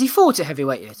Gassiev? Has he fought at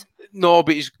heavyweight yet? No,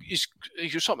 but he's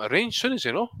got something arranged soon, is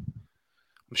he? No,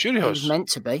 I'm sure he has. He's meant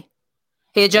to be.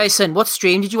 Here, Jason, what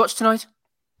stream did you watch tonight?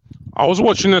 I was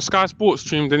watching the Sky Sports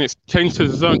stream, then it's changed to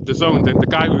the zone. Then the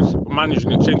guy who's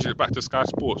managing it changed it back to Sky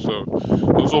Sports, so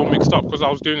it was all mixed up because I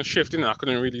was doing a shift, I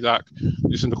couldn't really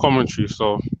listen to commentary.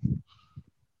 So,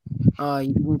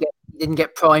 you didn't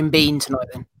get Prime Bean tonight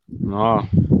then. no.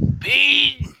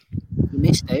 Bean. You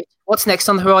missed it. What's next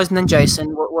on the horizon then,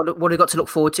 Jason? What have you got to look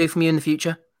forward to from you in the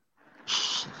future?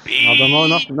 I don't know.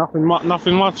 Nothing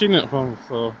much in it, fam.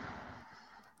 So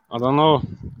I don't know.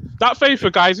 That Fafer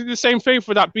guy, is it the same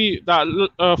Fafer that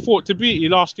fought to beat you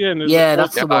last year? Yeah,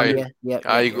 that's the one.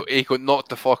 Yeah. He got knocked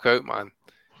the fuck out, man.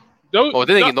 Didn't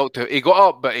get knocked out. He got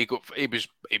up, but he was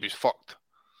fucked.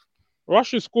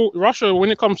 Russia, when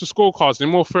it comes to scorecards, they're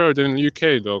more fair than the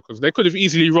UK though, because they could have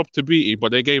easily robbed Tabiti,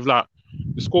 but they gave the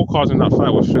scorecards in that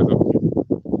fight was fair.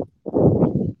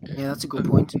 Yeah, that's a good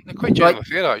point. They're quite generally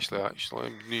fair,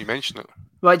 actually. You mentioned it.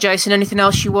 Right, Jason. Anything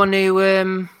else you want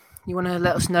to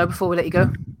let us know before we let you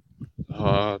go?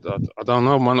 I don't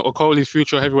know, man. Okoli's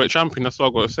future heavyweight champion. That's all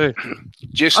I've got to say.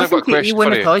 Jason, I think he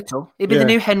win a title. He'd be the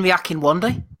new Henry Akin one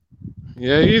day.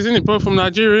 Yeah, he's in it, bro, from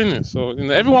Nigeria, isn't it? So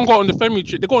everyone got on the Femi.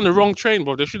 They got on the wrong train,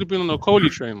 bro. They should have been on the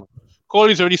Okoli train. Man.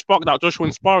 Okoli's already sparked out Joshua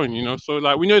in sparring, So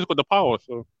we know he's got the power.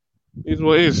 So it is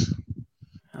what it is.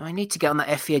 I need to get on that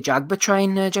Effia Jagba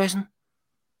train, Jason.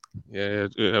 Yeah.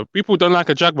 People don't like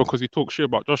a Jagba because he talks shit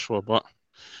about Joshua, but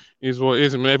it is what it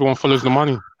is. I mean, everyone follows the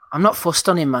money. I'm not fussed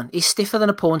on him, man. He's stiffer than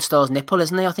a porn star's nipple,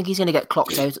 isn't he? I think he's going to get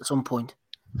clocked out at some point.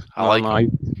 I like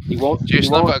him. He won't.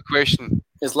 Jason, I've got a question.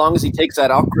 As long as he takes that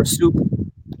okra soup.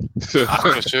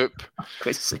 Aqua soup.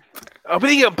 I want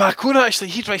to get him back on, actually.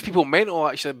 He drives people mental,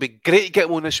 actually. It'd be great to get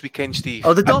him on this weekend, Steve.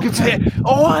 Oh, the doctor?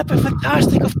 That'd be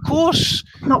fantastic, of course.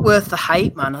 Not worth the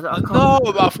hype, man. I can't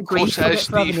but of course it is,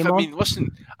 Steve. I mean,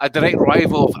 listen, a direct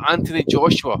rival of Anthony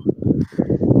Joshua.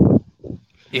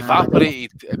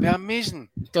 Evaporated. It'd be amazing.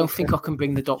 Don't think I can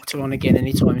bring the doctor on again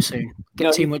anytime soon.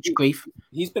 Get too much grief.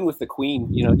 He's been with the Queen.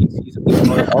 He's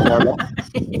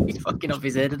He's fucking off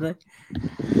his head, isn't he?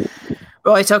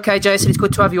 Right, okay, Jason. It's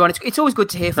good to have you on. It's always good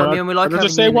to hear from you, and we like having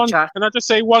you in the chat. Can I just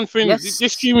say one thing? Yes. Your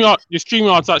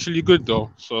StreamYard's actually good,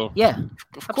 though. So yeah,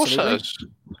 of course it is.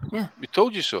 Yeah, we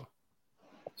told you so.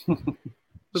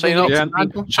 Sign up. Yeah, I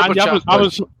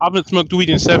haven't smoked weed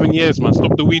in 7 years, man.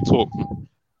 Stop the weed talk, man.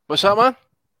 What's that, man?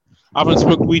 I haven't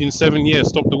smoked weed in 7 years.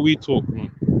 Stop the weed talk,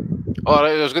 man. All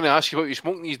right, I was going to ask you what you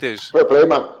smoke these days. Fair play,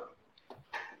 man.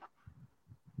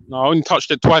 No, I only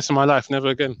touched it twice in my life. Never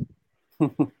again.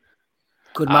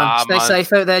 Good man. Stay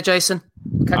safe out there, Jason.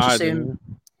 Catch you soon. Dude.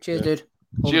 Cheers, dude.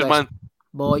 Cheers, man.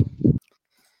 Bye.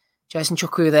 Jason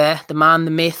Chukwu there, the man,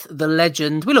 the myth, the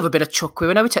legend. We love a bit of Chukwu.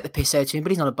 I know we take the piss out of him,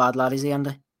 but he's not a bad lad, is he,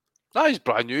 Andy? No, he's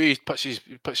brand new. He puts his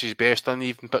best in. He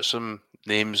even puts some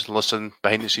names, listen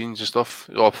behind the scenes and stuff.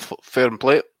 All fair and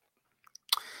play.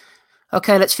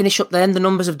 Okay, let's finish up then. The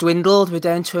numbers have dwindled. We're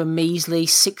down to a measly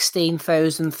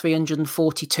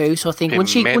 16,342. So I think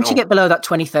once you get below that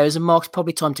 20,000 mark, it's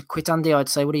probably time to quit, Andy, I'd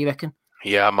say. What do you reckon?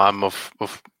 Yeah, man,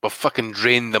 we've fucking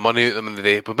drained the money out of them in the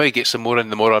day. We might get some more in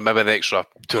tomorrow, maybe an extra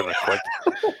 200 quid.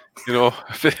 The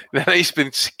night's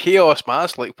been chaos, man.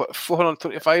 It's like, what,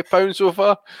 £425 so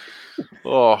far?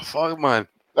 Oh, fuck, man.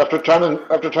 After turning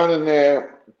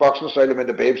boxing asylum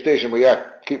into Babe Station, we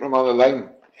keeping them on the line.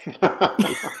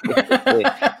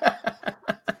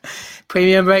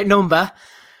 Premium rate number.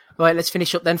 Right, let's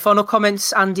finish up then. Final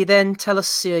comments, Andy, then. Tell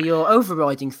us your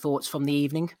overriding thoughts from the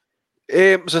evening.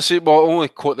 As I say, I only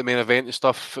caught the main event and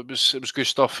stuff. It was good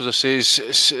stuff. As I say,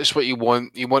 it's what you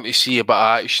want. You want to see a bit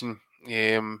of action.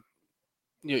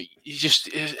 It's just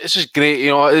great.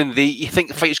 At the end of the day, you think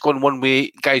the fight's gone one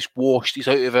way, guy's washed, he's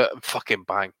out of it, and fucking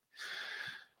bang.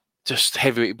 Just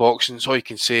heavyweight boxing. That's all you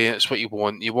can say. It's what you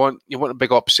want. You want the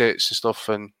big upsets and stuff.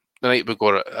 And the night we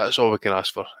got it, that's all we can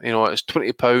ask for. It's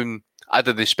 £20. I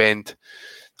didn't spend.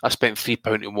 I spent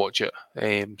 £3 to watch it.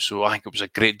 So I think it was a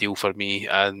great deal for me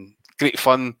and great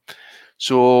fun.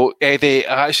 So Eddie,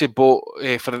 I actually bought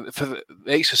for the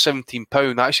extra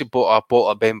 £17. I actually bought a bottle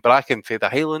of Ben Bracken for the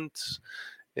Highlands.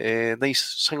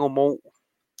 Nice single malt,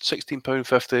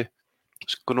 £16.50.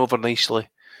 It's gone over nicely.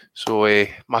 So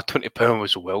my £20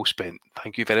 was well spent.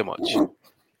 Thank you very much.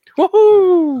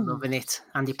 Woohoo! Loving it.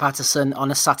 Andy Patterson on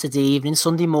a Saturday evening,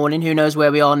 Sunday morning. Who knows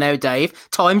where we are now, Dave?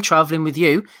 Time travelling with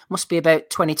you. Must be about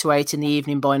 20 to 8 in the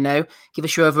evening by now. Give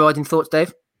us your overriding thoughts,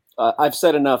 Dave. I've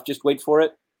said enough. Just wait for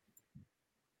it.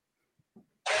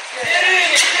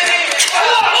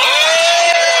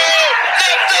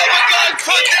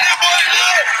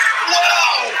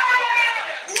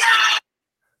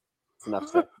 Enough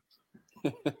said.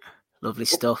 Lovely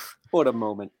stuff. What a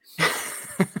moment.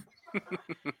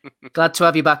 Glad to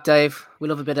have you back, Dave. We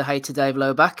love a bit of hater Dave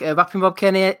Lowback. Rapping Rob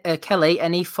Kelly,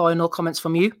 any final comments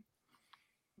from you?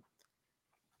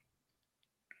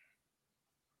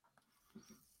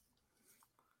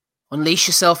 Unleash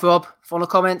yourself, Rob. Final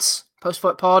comments.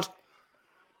 Post-fight pod.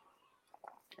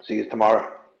 See you tomorrow.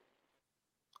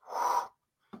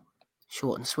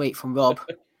 Short and sweet from Rob.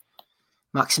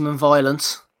 Maximum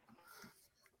violence.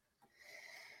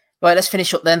 Right, let's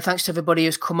finish up then. Thanks to everybody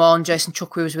who's come on. Jason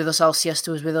Chuckweed was with us. Al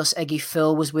Siesta was with us. Eggy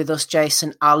Phil was with us.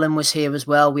 Jason Allen was here as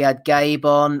well. We had Gabe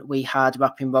on. We had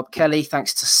Rapping Rob Kelly.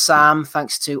 Thanks to Sam.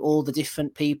 Thanks to all the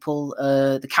different people,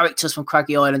 the characters from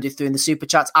Craggy Island who threw in the super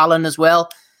chats. Alan as well.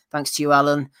 Thanks to you,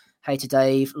 Alan. Hey to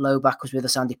Dave. Lowback was with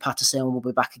us. Andy Patterson. We'll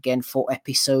be back again for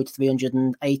episode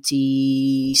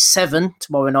 387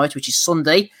 tomorrow night, which is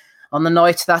Sunday. On the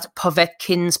night that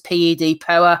Povetkin's PED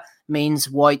power means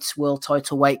Whyte's world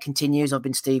title wait continues. I've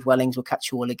been Steve Wellings. We'll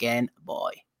catch you all again.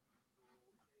 Bye.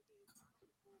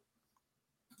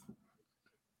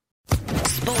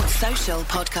 Sports Social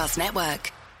Podcast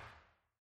Network.